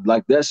 And I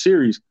like that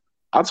series.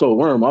 I told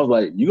Worm, I was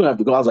like, "You're gonna have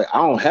to go." I was like, "I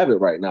don't have it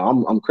right now.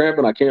 I'm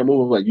cramping. I can't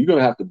move." I was like, "You're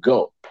gonna have to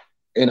go."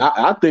 And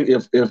I think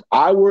if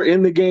I were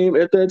in the game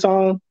at that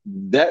time,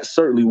 that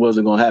certainly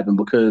wasn't gonna happen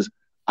because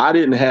I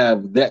didn't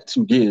have that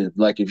to give.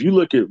 Like if you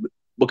look at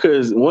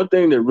because one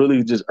thing that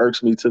really just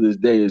irks me to this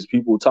day is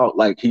people talk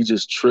like he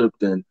just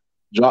tripped and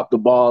drop the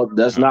ball.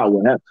 That's not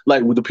what happened.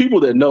 Like, with the people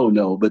that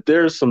know, but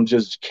there's some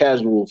just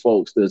casual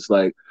folks that's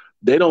like,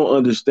 they don't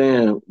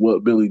understand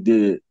what Billy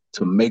did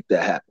to make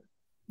that happen.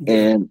 Yeah.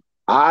 And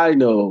I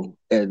know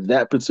at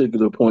that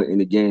particular point in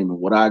the game and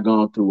what I've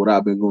gone through, what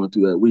I've been going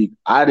through that week,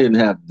 I didn't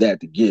have that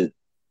to give.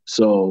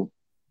 So,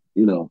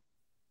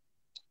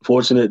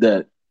 fortunate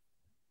that,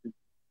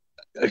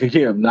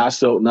 again, not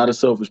a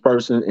selfish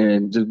person,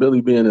 and just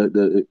Billy being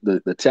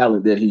the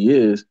talent that he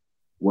is,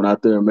 went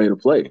out there and made a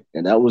play.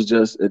 And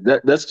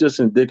that's just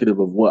indicative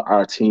of what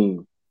our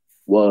team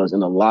was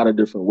in a lot of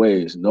different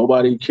ways.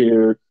 Nobody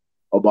cared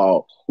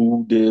about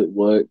who did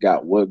what,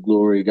 got what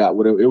glory, got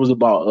whatever. It was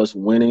about us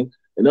winning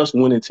and us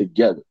winning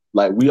together.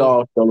 Like, we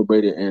all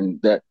celebrated,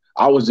 and that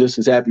I was just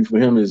as happy for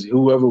him as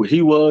whoever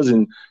he was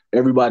and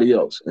everybody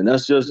else. And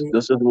that's just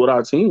what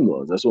our team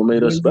was. That's what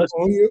made us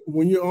special.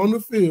 When you're on the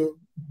field,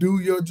 do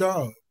your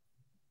job.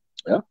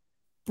 Yeah.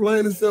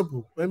 Plain and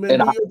simple. Do your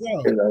job.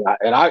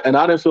 And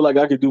I didn't feel like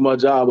I could do my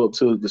job up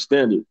to the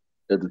standard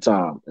at the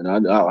time. And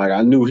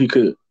I knew he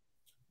could.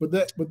 But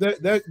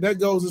that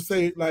goes to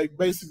say, like,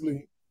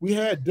 basically, we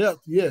had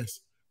depth,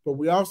 yes, but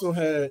we also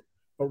had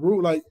a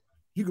rule, like,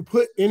 you could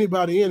put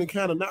anybody in and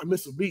kind of not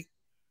miss a beat.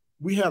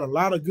 We had a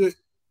lot of good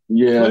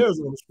players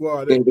on the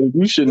squad. And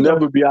you should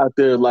never be out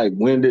there like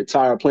winded,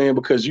 tired playing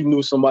because you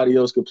knew somebody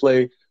else could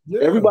play.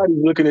 Yeah.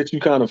 Everybody's looking at you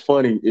kind of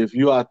funny if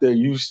you out there,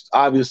 you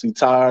obviously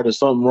tired or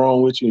something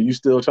wrong with you and you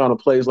still trying to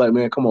play. It's like,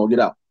 man, come on, get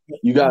out.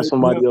 You got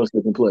somebody else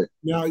that can play.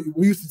 Now,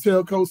 we used to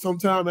tell Coach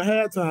sometime at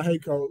halftime, hey,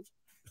 Coach,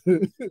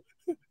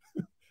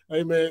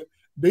 hey, man,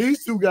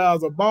 these two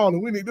guys are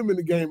balling. We need them in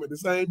the game at the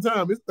same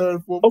time. It's third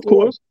and fourth. Of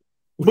course.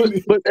 But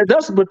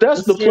that's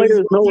the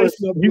players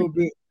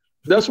knowing.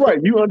 That's right.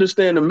 You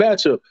understand the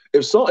matchup.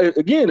 If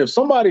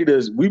somebody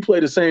we play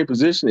the same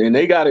position and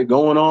they got it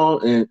going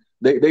on and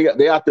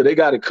they out there, they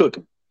got it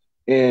cooking,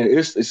 and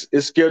it's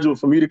scheduled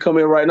for me to come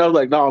in right now. I was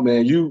like, no,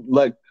 man, you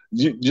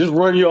just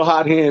run your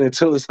hot hand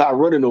until it's not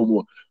running no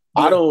more.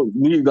 Yeah. I don't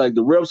need, like,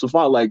 the reps are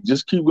fine. Like,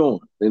 just keep going,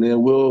 and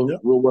then we'll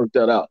work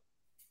that out.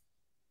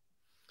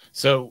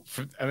 So,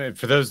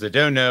 for those that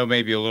don't know,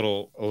 maybe a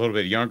little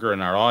bit younger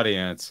in our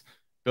audience,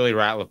 Billy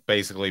Ratliff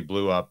basically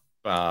blew up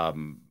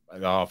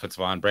the offensive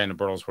line, Brandon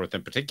Burtlesworth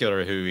in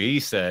particular, who he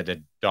said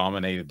had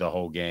dominated the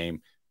whole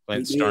game.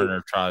 Clint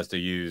Sterner tries to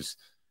use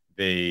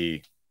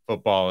the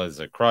football as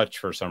a crutch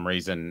for some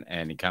reason,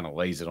 and he kind of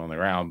lays it on the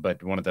ground.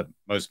 But one of the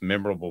most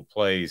memorable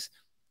plays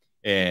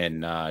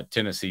in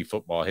Tennessee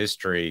football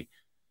history,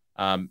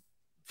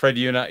 Fred,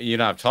 you and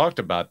I have talked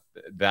about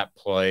that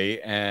play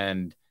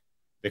and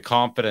the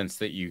confidence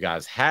that you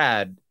guys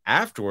had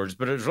afterwards,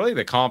 but it was really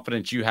the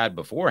confidence you had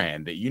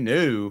beforehand that you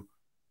knew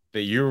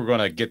that you were going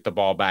to get the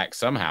ball back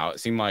somehow. It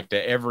seemed like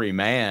to every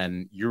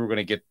man, you were going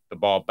to get the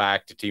ball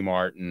back to T.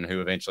 Martin,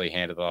 who eventually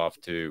handed it off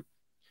to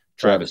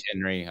Travis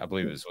Henry. I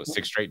believe it was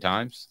 6 straight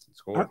times.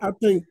 I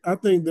think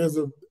there's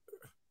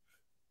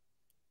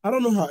I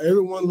don't know how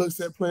everyone looks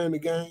at playing the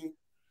game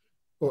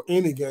or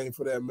any game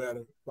for that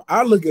matter, but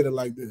I look at it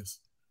like this.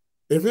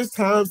 If it's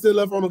time still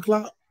left on the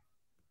clock,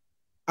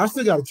 I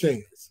still got a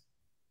chance.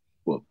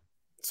 Well,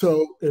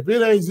 so if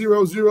it ain't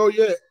 0-0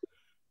 yet,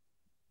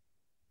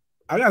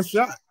 I got a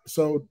shot.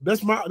 So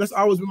that's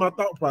always been my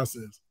thought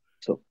process.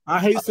 So I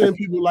hate seeing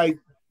people like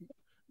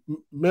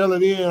mail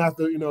it in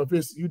after, if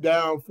it's you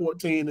down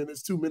 14 and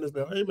it's 2 minutes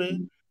now. Hey,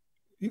 man,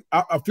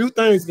 a few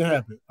things can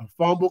happen. A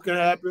fumble can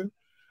happen.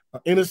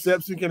 An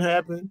interception can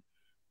happen.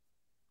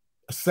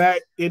 A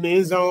sack in the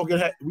end zone can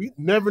happen. We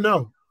never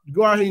know. You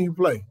go out here and you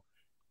play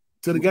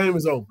till the game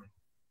is over.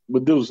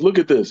 But dudes, look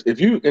at this.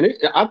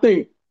 I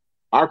think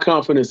our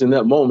confidence in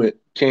that moment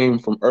came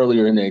from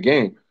earlier in that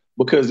game.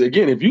 Because,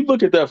 again, if you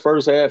look at that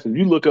first half, if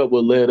you look up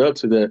what led up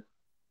to that,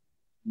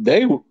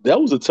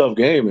 that was a tough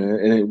game, man.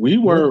 And we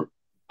weren't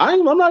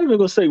I'm not even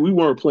going to say we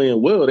weren't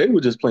playing well. They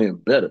were just playing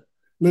better.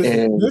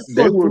 Listen,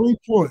 they were 3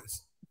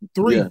 points.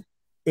 3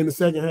 in the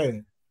second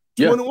half.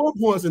 21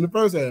 points in the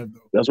first half, though.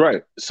 That's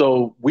right.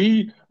 So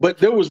but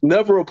there was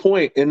never a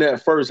point in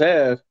that first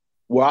half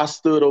where I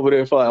stood over there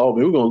and felt like, oh,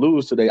 man, we're going to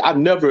lose today. I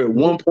never at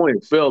one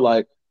point felt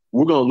like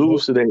we're going to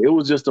lose today. It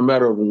was just a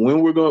matter of when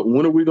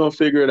are we going to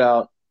figure it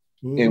out.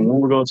 And when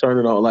we're going to turn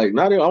it on, like,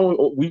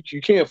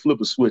 you can't flip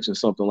a switch and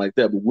something like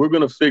that, but we're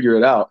going to figure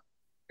it out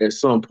at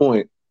some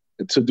point.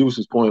 And to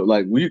Deuce's point,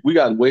 like, we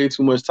got way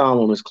too much time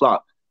on this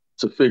clock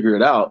to figure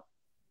it out.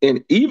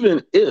 And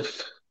even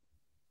if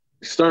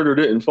Sterner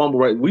didn't fumble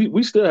right,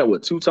 we still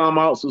had 2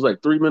 timeouts? It was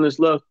like 3 minutes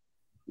left.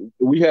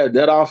 We had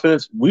that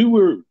offense. We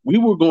were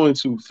going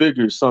to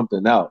figure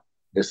something out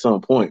at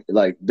some point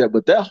like that.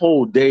 But that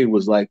whole day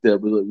was like that.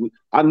 But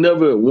I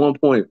never at one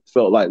point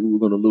felt like we were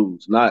going to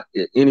lose. Not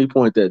at any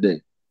point that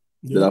day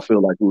that I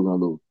feel like we were going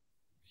to lose.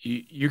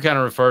 You kind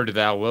of referred to the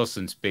Al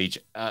Wilson speech.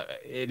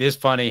 It is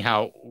funny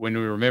how when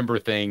we remember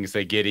things,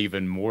 they get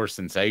even more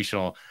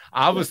sensational.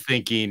 I was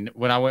thinking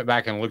when I went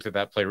back and looked at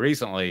that play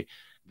recently,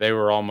 they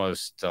were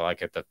almost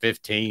like at the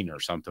 15 or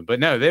something. But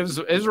no, it was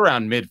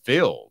around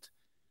midfield.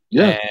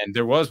 Yeah. And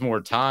there was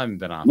more time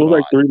than I It was thought.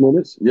 like 3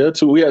 minutes. Yeah,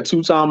 we had 2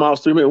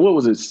 timeouts, 3 minutes. What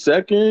was it?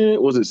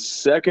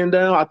 Second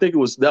down? I think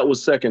that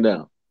was second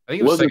down. I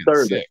think it was Wasn't second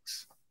third down.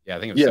 6. Yeah, I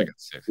think it was Yeah. second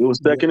 6. It was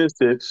second and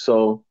 6.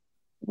 So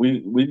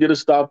we get a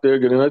stop there.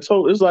 And I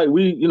told it's like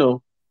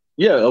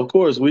of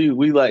course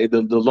we like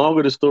the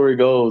longer the story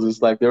goes,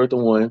 it's like they're at the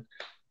 1.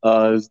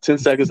 It's 10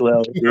 seconds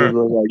left. It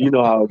was like, you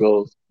know how it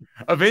goes.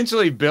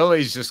 Eventually,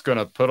 Billy's just going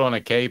to put on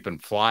a cape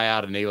and fly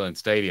out of Neyland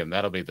Stadium.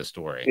 That'll be the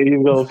story.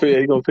 He's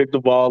gonna pick the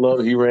ball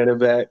up. He ran it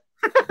back.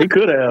 He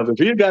could have. If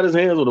he had got his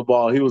hands on the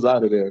ball, he was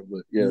out of there.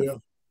 But yeah.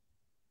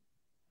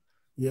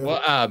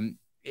 Well,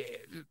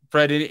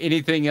 Fred,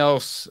 anything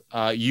else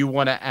you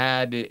want to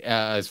add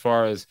as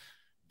far as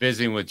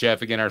visiting with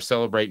Jeff? Again, our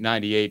Celebrate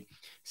 98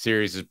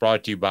 series is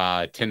brought to you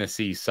by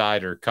Tennessee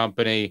Cider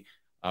Company.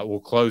 We'll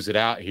close it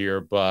out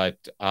here, but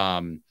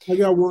I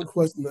got one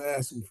question to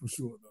ask him for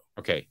sure, though.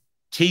 Okay,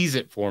 tease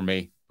it for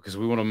me because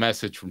we want a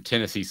message from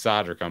Tennessee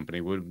Cider Company.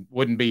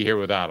 Wouldn't be here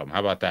without them. How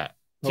about that?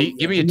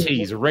 Give me a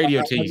tease, a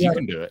radio tease. You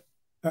can do it.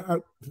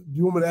 Do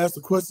you want me to ask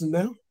the question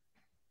now?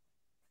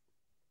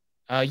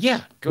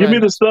 Yeah. Give me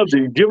the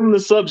subject. Give him the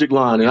subject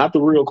line and not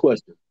the real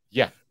question.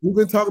 Yeah. We've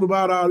been talking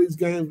about all these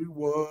games we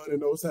won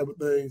and those type of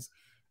things.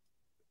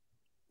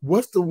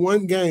 What's the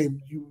one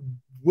game you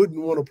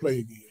wouldn't want to play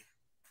again?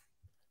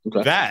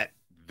 Okay.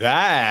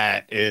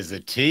 That is a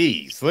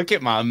tease. Look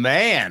at my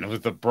man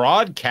with the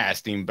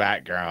broadcasting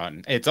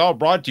background. It's all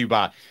brought to you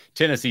by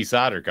Tennessee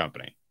Cider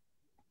Company.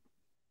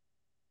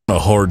 A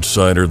hard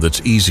cider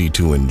that's easy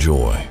to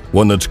enjoy,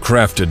 one that's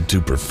crafted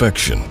to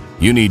perfection.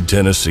 You need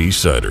Tennessee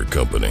Cider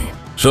Company.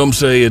 Some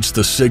say it's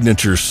the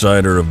signature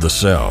cider of the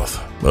South.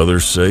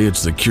 Others say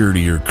it's the cure to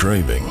your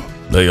craving.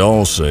 They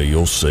all say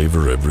you'll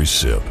savor every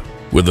sip.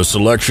 With a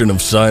selection of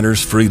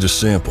ciders free to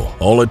sample,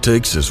 all it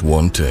takes is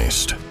one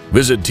taste.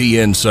 Visit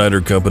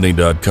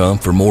tncidercompany.com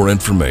for more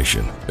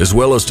information, as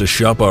well as to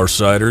shop our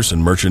ciders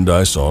and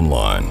merchandise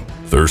online.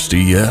 Thirsty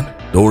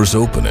yet? Doors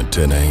open at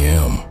 10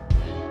 a.m.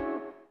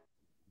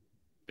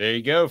 There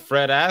you go,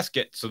 Fred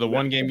Askett. So the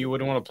one game you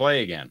wouldn't want to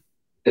play again.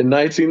 In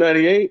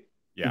 1998,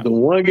 yeah, the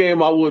one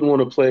game I wouldn't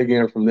want to play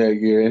again from that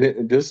year,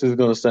 and this is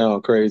going to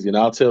sound crazy, and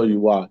I'll tell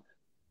you why.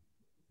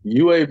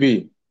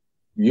 UAB,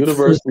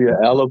 University of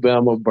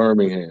Alabama,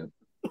 Birmingham.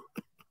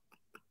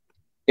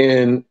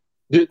 And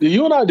did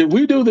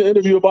we do the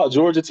interview about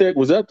Georgia Tech?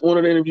 Was that one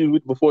of the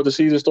interviews before the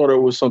season started,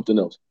 or was something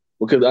else?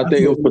 Because I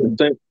think it was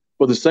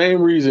for the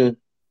same reason.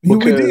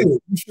 Because we did.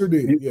 We sure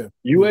did. Yeah.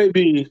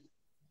 UAB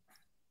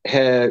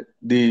had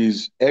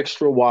these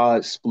extra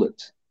wide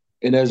splits,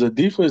 and as a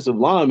defensive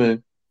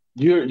lineman,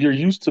 you're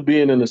used to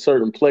being in a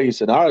certain place,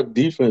 and our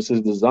defense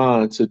is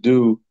designed to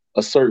do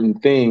a certain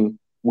thing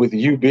with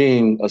you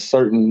being a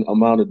certain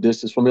amount of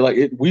distance from me. Like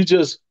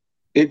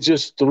it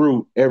just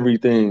threw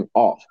everything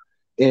off,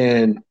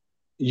 and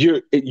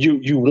you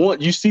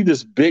see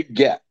this big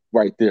gap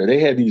right there. They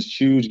had these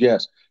huge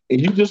gaps,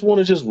 and you just want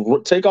to just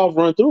take off,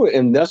 run through it,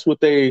 and that's why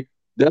they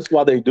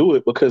do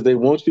it, because they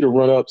want you to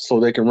run up so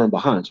they can run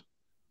behind you.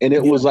 And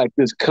it was like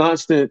this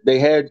constant. They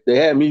had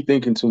me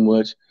thinking too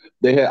much.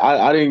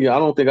 I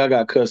don't think I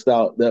got cussed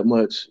out that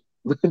much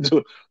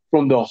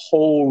from the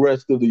whole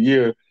rest of the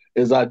year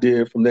as I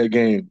did from that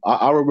game.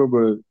 I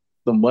remember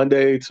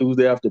the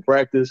Tuesday after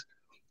practice,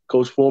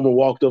 Coach Fulmer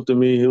walked up to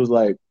me. He was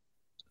like,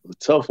 "A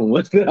tough one,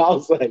 wasn't it?" I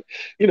was like,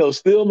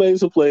 still made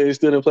some plays,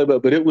 still didn't play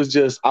back, but it was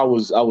just I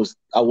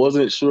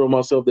wasn't sure of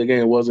myself that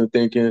game. Wasn't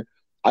thinking.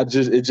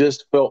 It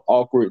just felt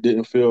awkward.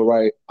 Didn't feel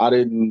right.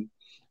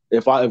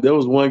 If there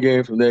was one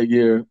game from that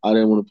year I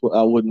wouldn't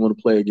want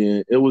to play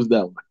again, it was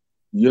that one.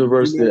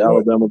 University of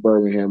Alabama,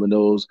 Birmingham, and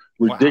those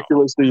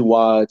ridiculously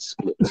wide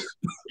splits.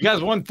 You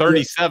guys won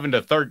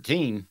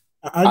 37-13.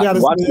 I gotta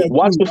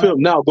watch the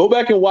film. Now go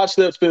back and watch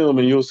that film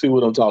and you'll see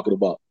what I'm talking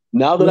about.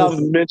 Now that I've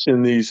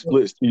mentioned these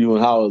splits to you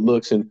and how it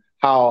looks and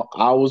how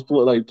I was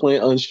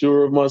playing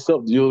unsure of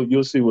myself,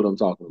 you'll see what I'm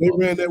talking about.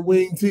 They ran that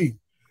wing T.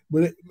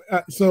 But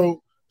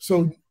so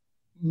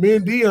me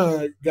and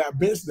Deon got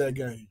benched that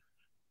game.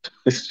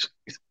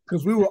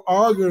 Because we were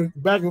arguing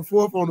back and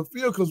forth on the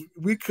field because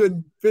we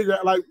couldn't figure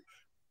out,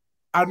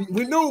 I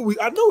knew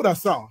what I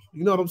saw.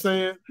 You know what I'm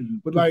saying?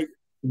 But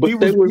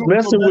they were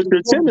messing with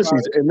your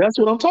tendencies, and that's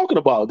what I'm talking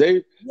about.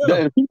 And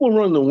people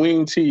run the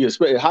wing T,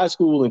 especially at high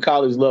school and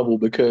college level,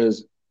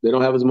 because they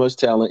don't have as much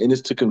talent, and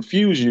it's to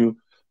confuse you.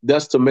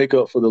 That's to make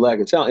up for the lack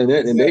of talent.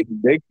 And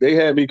they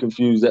had me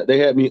confused. That they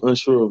had me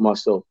unsure of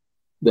myself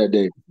that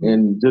day,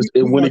 and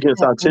it went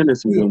against our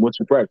tendencies and what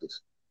you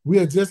practice. We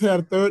had just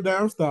had a third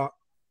down stop.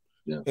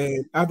 Yeah.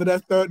 And after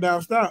that third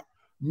down stop,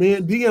 me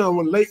and Deon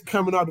were late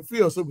coming out the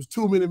field. So it was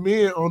too many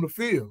men on the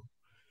field.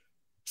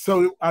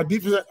 So our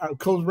defense,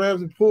 Coach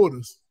Ramsey pulled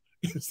us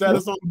and sat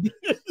us on the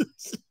bench.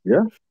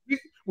 Yeah.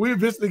 We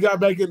eventually got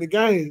back in the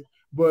game,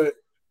 but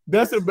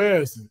that's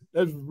embarrassing.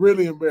 That's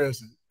really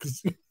embarrassing.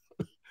 Because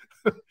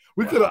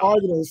we could have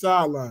argued on the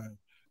sideline.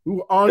 We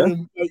were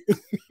arguing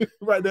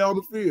right there on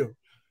the field.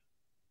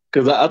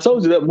 Because I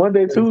told you that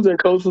Monday, Tuesday,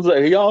 Coach was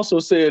like, he also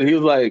said, he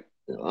was like,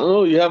 I don't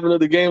know, you have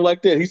another game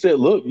like that. He said,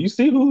 look, you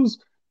see who's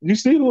you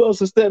see who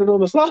else is standing on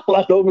the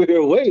sideline over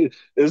here waiting.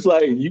 It's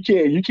like you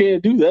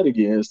can't do that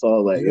again. So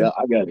I'm like, yeah,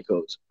 I got it,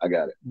 coach. I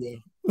got it. Yeah.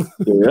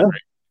 Yeah.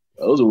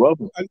 That was a rough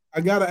one.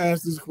 I gotta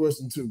ask this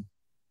question too.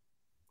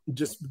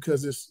 Just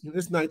because it's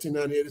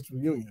 1998, it's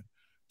reunion.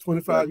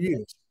 25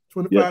 years.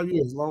 25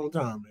 years, long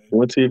time, man.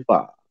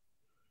 25.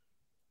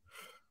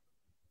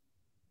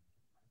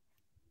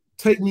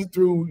 Take me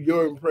through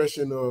your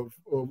impression of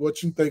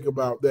what you think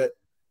about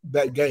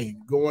that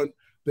game,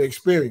 the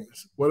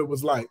experience, what it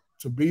was like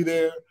to be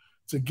there,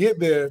 to get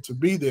there, to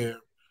be there,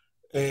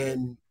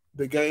 and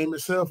the game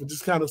itself, and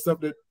just kind of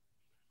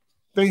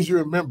things you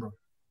remember.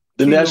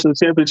 The national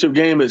championship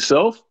game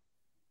itself?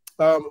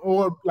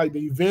 Or like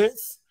the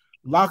events,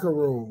 locker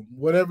room,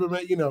 whatever,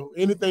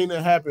 anything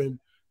that happened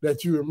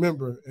that you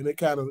remember, and it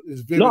kind of is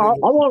vivid. No, I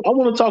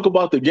want to talk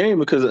about the game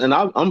because, and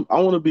I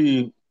want to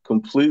be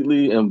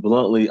completely and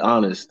bluntly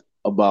honest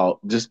about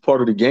just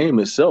part of the game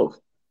itself.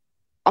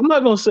 I'm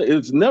not going to say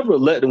it's never a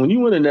letdown. When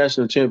you win a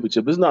national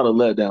championship, it's not a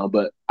letdown,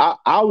 but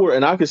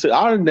I can say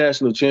our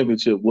national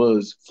championship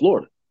was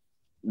Florida.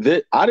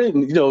 That I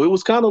didn't, it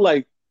was kind of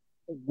like,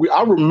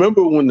 I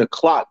remember when the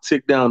clock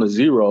ticked down to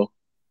 0,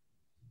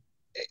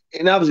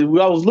 and I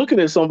was looking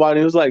at somebody,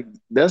 and it was like,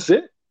 that's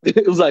it.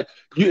 It was like,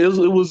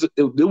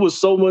 it was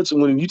so much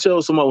when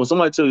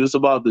somebody tells you it's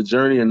about the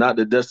journey and not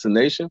the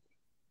destination,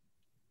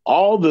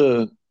 all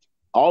the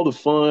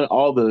fun,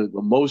 all the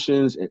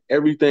emotions and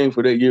everything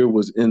for that year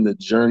was in the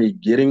journey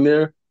getting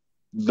there.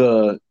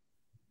 The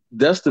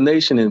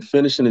destination and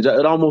finishing it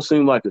almost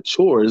seemed like a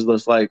chore. It's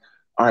just like,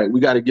 all right, we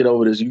got to get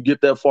over this. You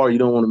get that far, you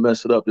don't want to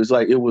mess it up. It's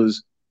like it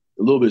was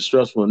a little bit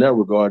stressful in that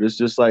regard. It's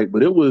just like,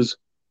 but it was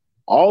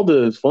all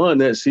the fun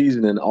that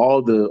season and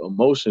all the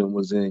emotion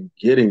was in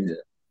getting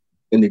there.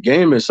 In the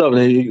game itself,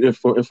 and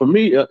for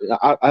me,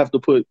 I have to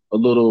put a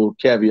little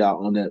caveat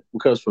on that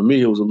because for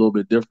me it was a little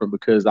bit different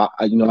because I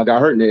got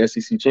hurt in the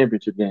SEC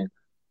championship game.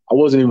 I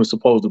wasn't even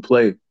supposed to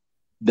play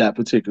that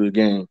particular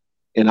game,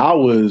 and I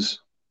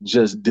was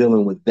just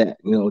dealing with that,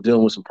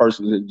 dealing with some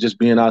personal, just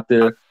being out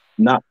there,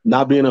 not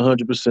being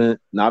 100%,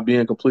 not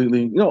being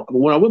completely,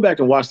 When I went back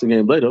and watched the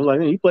game later, I was like,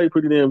 man, he played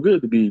pretty damn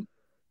good to be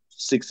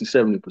 60,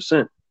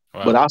 70%,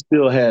 but I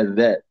still had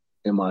that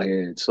in my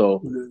head.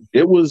 So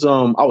it was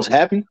I was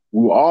happy.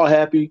 We were all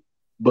happy,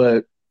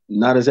 but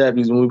not as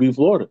happy as when we beat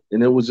Florida.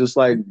 And it was just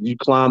like you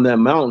climb that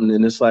mountain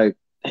and it's like,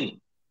 dang,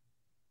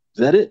 is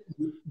that it?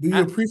 Do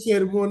you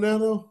appreciate it more now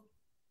though?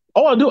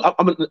 Oh, I do.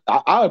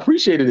 I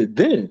appreciated it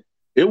then.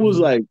 It was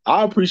like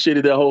I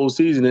appreciated that whole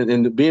season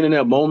and being in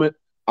that moment.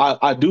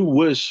 I do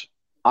wish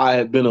I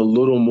had been a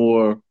little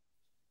more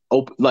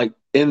open, like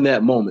in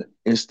that moment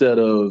instead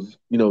of,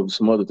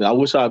 some other thing. I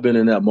wish I had been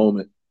in that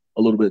moment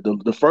a little bit.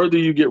 The further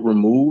you get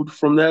removed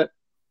from that,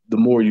 the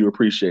more you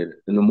appreciate it,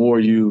 and the more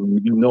you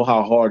know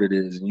how hard it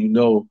is, and you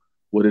know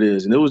what it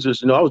is. And it was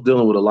just, I was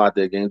dealing with a lot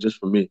that game just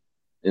for me,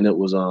 and it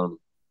was, I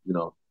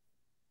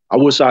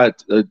wish I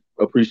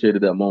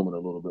appreciated that moment a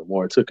little bit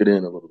more. I took it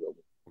in a little bit.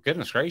 Well,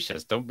 goodness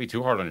gracious! Don't be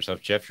too hard on yourself,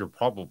 Jeff. You're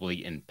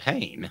probably in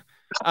pain,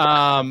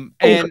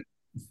 and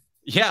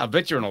yeah, I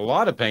bet you're in a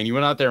lot of pain. You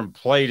went out there and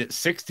played at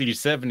 60 to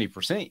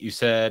 70%. You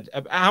said,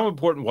 how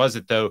important was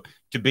it though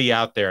to be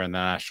out there in the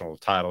national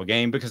title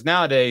game? Because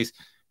nowadays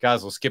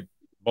guys will skip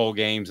bowl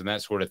games and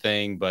that sort of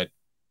thing, but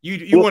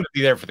you wanted to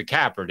be there for the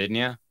capper, didn't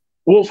you?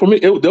 Well, for me,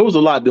 there was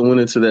a lot that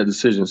went into that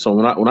decision. So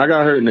when I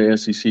got hurt in the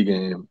SEC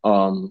game,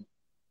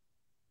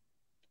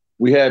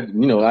 we had,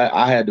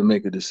 I had to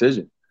make a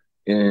decision,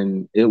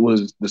 and it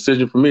was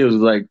decision for me. It was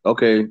like,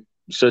 okay,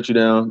 shut you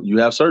down, you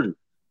have surgery.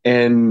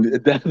 And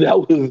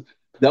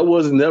that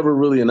was never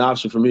really an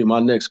option for me. My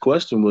next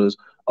question was,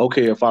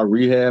 okay, if I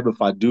rehab,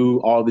 if I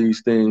do all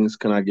these things,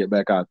 can I get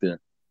back out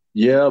there?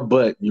 Yeah,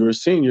 but you're a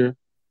senior,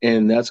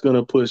 and that's going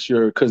to push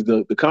because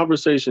the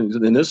conversations,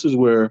 and this is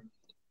where,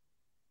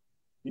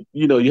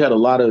 you had a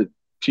lot of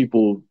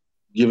people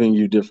giving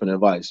you different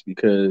advice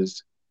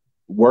because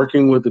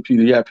working with the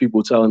people, you have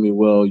people telling me,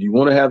 well, you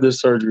want to have this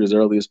surgery as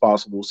early as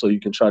possible so you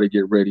can try to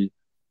get ready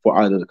for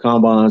either the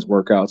combines,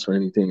 workouts, or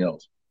anything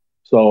else.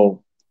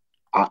 So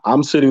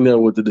I'm sitting there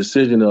with the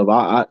decision of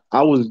I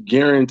was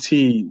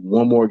guaranteed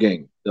one more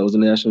game. That was a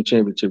national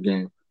championship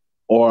game.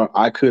 Or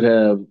I could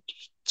have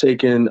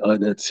taken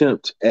an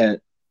attempt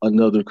at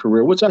another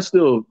career, which I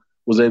still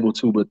was able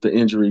to, but the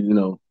injury,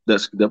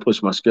 that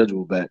pushed my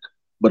schedule back.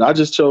 But I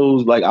just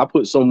chose, I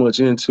put so much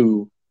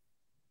into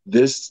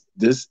this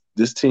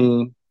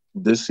team,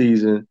 this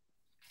season,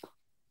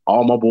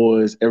 all my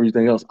boys,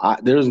 everything else.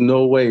 There's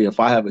no way if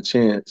I have a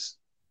chance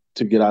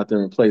to get out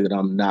there and play that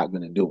I'm not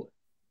going to do it.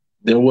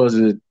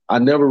 I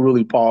never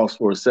really paused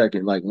for a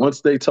second. Like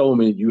once they told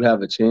me you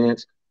have a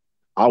chance,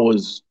 I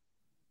was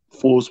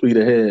full speed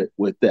ahead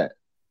with that.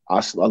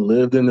 I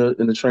lived in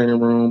the training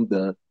room.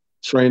 The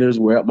trainers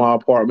were at my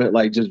apartment,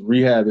 just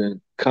rehabbing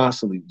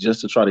constantly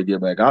just to try to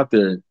get back out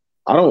there. And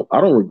I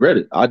don't regret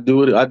it. I'd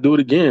do it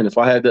again. If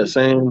I had that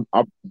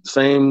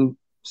same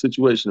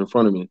situation in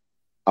front of me,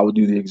 I would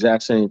do the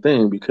exact same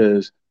thing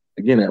because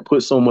again, I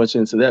put so much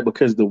into that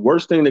because the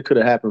worst thing that could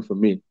have happened for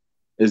me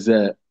is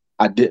that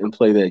I didn't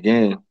play that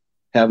game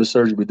have a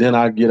surgery, but then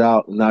I get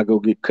out and I go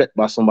get cut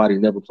by somebody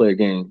and never play a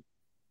game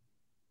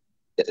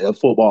of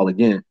football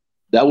again.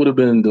 That would have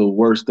been the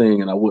worst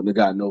thing, and I wouldn't have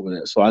gotten over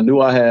that. So I knew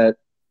I had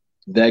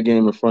that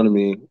game in front of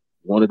me,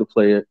 wanted to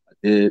play it. I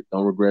did,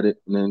 don't regret it.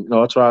 And then,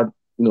 I tried,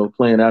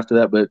 playing after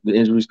that, but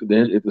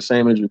the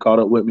same injury caught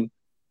up with me.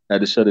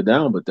 Had to shut it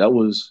down, but that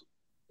was,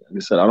 like I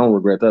said, I don't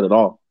regret that at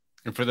all.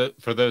 And for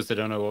those that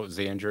don't know, what was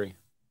the injury?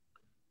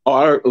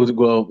 One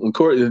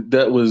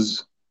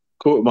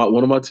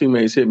of my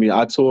teammates hit me.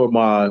 I tore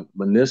my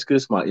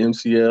meniscus, my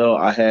MCL.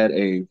 I had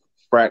I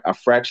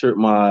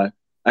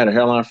had a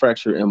hairline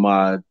fracture in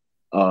my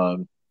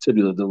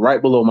tibia,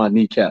 right below my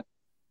kneecap.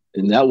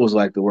 And that was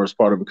like the worst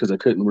part of it because I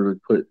couldn't really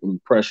put any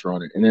pressure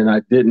on it. And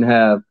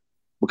then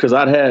because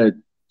I'd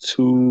had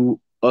 2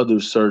 other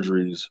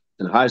surgeries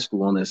in high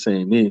school on that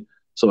same knee.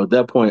 So at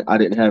that point, I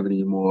didn't have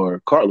any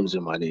more cartilage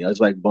in my knee. I was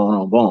like bone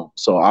on bone.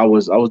 So I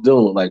was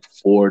dealing with like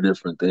 4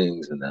 different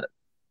things in that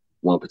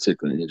one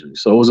particular injury.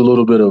 So it was a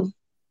little bit of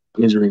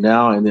injury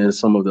now, and then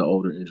some of the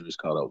older injuries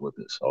caught up with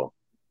it. So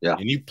yeah.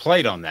 And you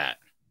played on that.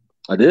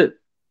 I did.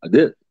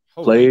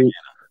 Played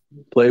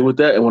with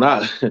that. And when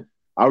I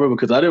remember,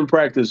 because I didn't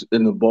practice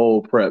in the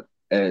bowl prep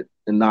in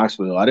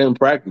Knoxville. I didn't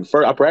practice.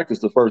 I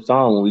practiced the first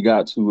time when we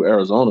got to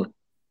Arizona.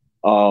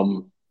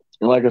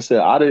 And like I said,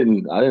 I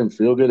didn't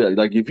feel good.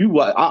 Like if you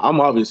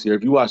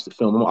if you watch the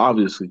film, I'm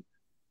obviously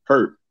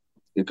hurt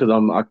because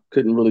I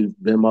couldn't really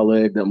bend my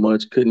leg that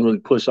much, couldn't really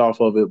push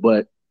off of it.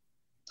 But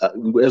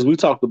as we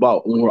talked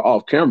about when we're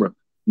off camera,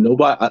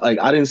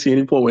 I didn't see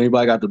any point where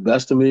anybody got the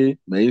best of me,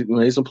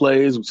 made some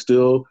plays,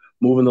 still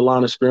moving the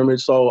line of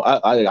scrimmage. So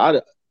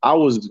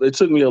it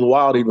took me a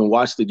while to even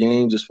watch the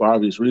game just for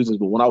obvious reasons.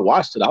 But when I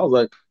watched it, I was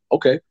like,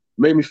 okay, it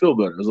made me feel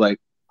better. It was like,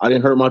 I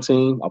didn't hurt my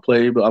team. I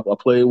played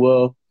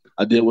well.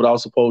 I did what I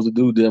was supposed to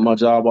do, did my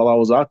job while I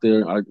was out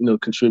there. I,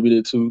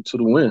 contributed to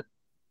the win.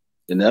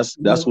 And that's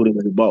what it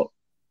was about.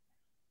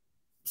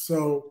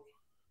 So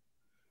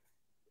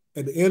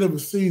at the end of the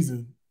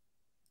season,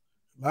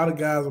 a lot of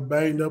guys are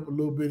banged up a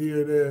little bit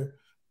here and there.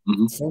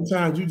 Mm-hmm.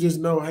 Sometimes you just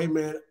know, hey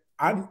man,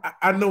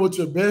 I know what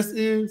your best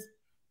is.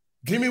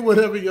 Give me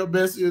whatever your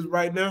best is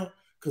right now,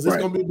 because it's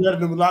gonna be better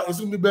than a lot. It's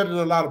gonna be better than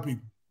a lot of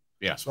people.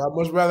 Yeah. So I'd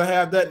much rather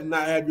have that than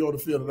not have you on the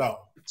field at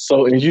all.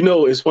 So, and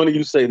it's funny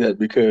you say that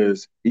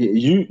because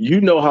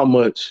you know how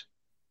much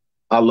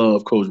I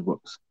love Coach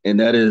Brooks, and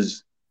that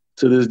is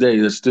to this day,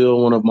 that's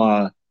still one of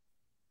my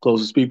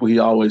closest people. He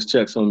always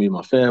checks on me,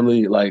 my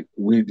family. Like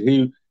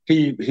he's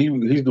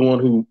the one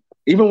who,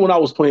 even when I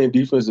was playing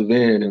defensive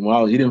end and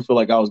while he didn't feel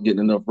like I was getting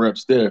enough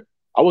reps there,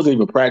 I wasn't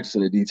even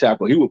practicing at D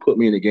tackle. He would put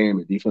me in the game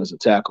at defensive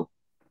tackle.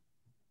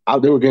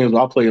 There were games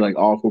where I played like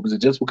all 4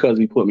 positions just because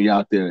he put me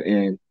out there.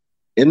 And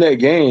in that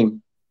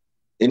game,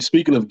 and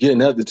speaking of getting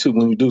that,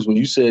 when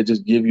you said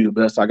just give you the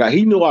best I got,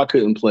 he knew I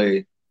couldn't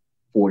play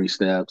 40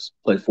 snaps,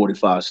 play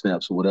 45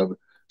 snaps or whatever.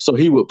 So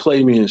he would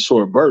play me in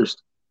short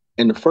bursts.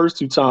 And the first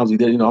 2 times he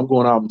did, I'm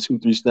going out with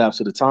 2-3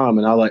 snaps at a time.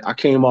 And I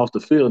came off the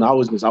field and I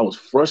was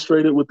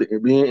frustrated with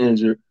being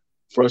injured,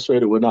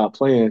 frustrated with not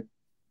playing.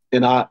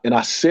 And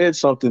I said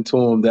something to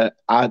him that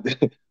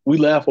we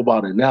laugh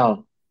about it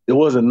now. It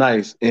wasn't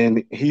nice.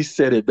 And he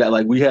said it back,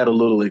 like we had a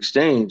little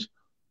exchange.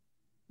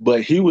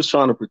 But he was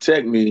trying to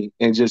protect me,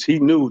 and he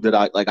knew that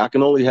I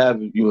can only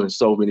have you in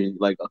so many,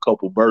 like a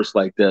couple bursts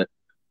like that.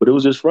 But it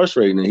was just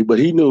frustrating. But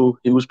he knew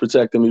he was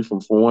protecting me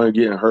from one,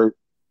 getting hurt,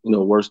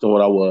 worse than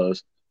what I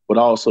was, but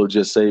also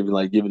just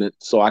giving it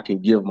so I can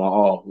give my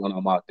all when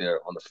I'm out there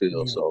on the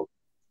field. Yeah. So,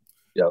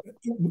 yeah.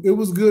 It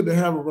was good to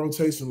have a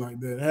rotation like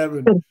that.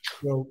 Having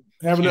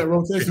that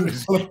rotation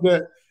like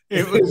that.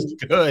 It was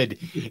good.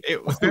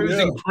 It was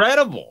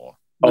incredible.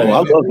 Oh, I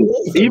love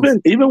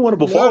it. Even when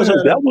before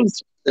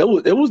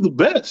it was the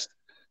best.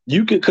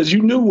 You could, because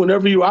you knew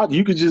whenever you're out,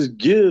 you could just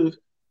give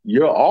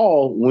your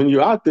all when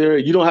you're out there.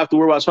 You don't have to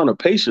worry about trying to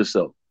pace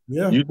yourself.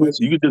 Yeah, you could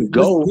just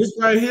go. This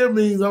right here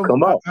means I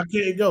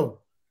can't go.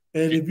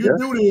 And if you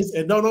do this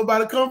and don't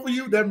nobody come for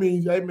you, that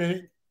means, hey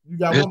man, you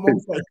got one more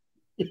play.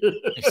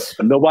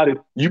 Nobody,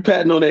 you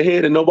patting on their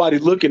head and nobody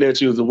looking at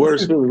you is the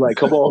worst feeling. Like,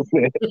 come on,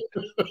 man.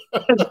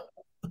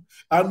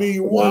 I need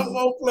one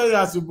more play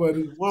out you,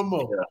 buddy. One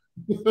more.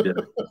 Yeah.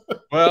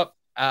 Well,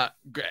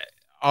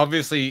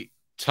 obviously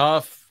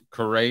tough,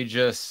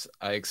 courageous.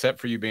 Except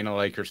for you being a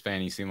Lakers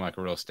fan, you seem like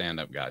a real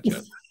stand-up guy,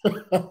 Jeff.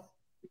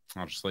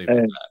 I'll just leave it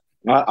at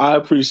that. I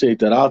appreciate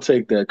that. I'll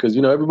take that because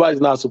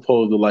everybody's not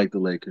supposed to like the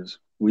Lakers.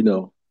 We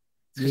know.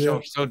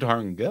 You're so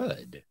darn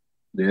good.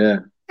 Yeah,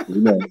 we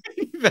know.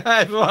 You've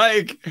had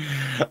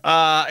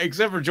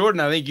except for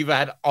Jordan, I think you've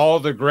had all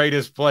the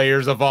greatest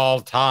players of all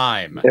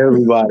time.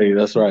 Everybody,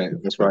 that's right.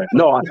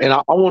 No, and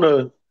I want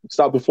to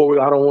stop before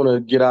I don't want to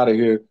get out of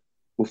here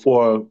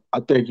before I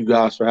thank you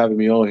guys for having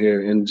me on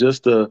here and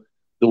just the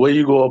way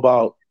you go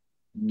about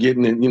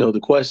getting it, the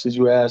questions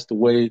you ask, the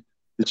way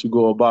that you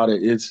go about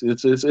it.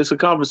 It's a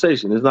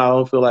conversation. It's not. I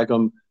don't feel like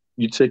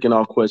you taking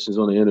off questions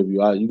on the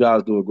interview. You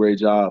guys do a great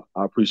job.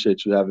 I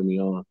appreciate you having me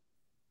on.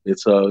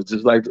 It's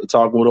just like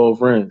talking with old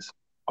friends.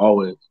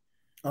 Always.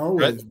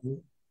 Always.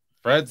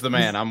 Fred's the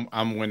man.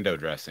 I'm window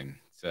dressing.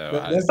 So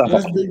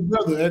that's big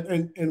brother.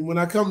 And when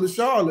I come to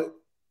Charlotte,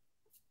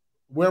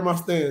 where am I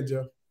staying,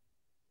 Jeff?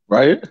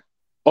 Right?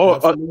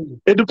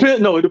 It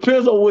depends. No, it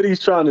depends on what he's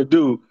trying to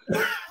do.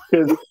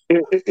 Because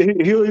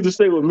he'll either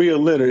stay with me or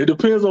Leonard. It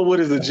depends on what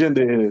his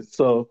agenda is.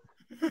 So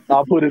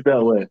I'll put it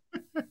that way.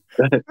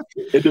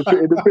 It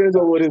depends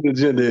on what his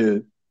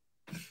agenda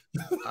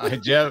is.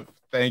 Jeff,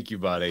 thank you,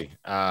 buddy.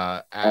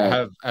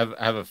 Have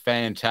a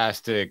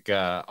fantastic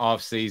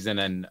off season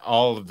and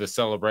all of the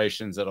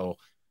celebrations that'll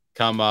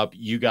come up.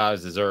 You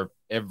guys deserve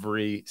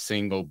every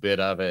single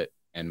bit of it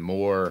and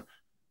more.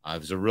 It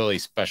was a really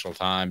special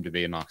time to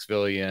be a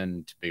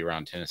Knoxvillian, to be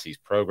around Tennessee's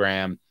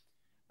program.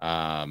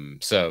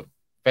 So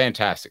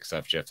fantastic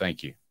stuff, Jeff.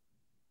 Thank you.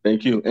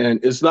 Thank you.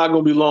 And it's not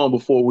going to be long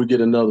before we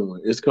get another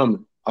one. It's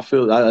coming. I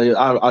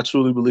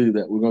truly believe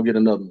that we're going to get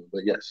another one.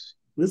 But yes,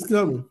 it's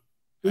coming.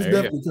 It's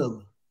definitely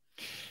coming.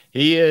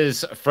 He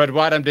is Fred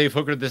White. I'm Dave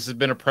Hooker. This has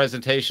been a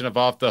presentation of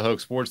Off the Hook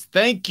Sports.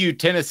 Thank you,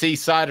 Tennessee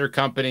Cider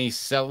Company.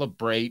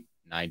 Celebrate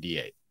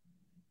 98.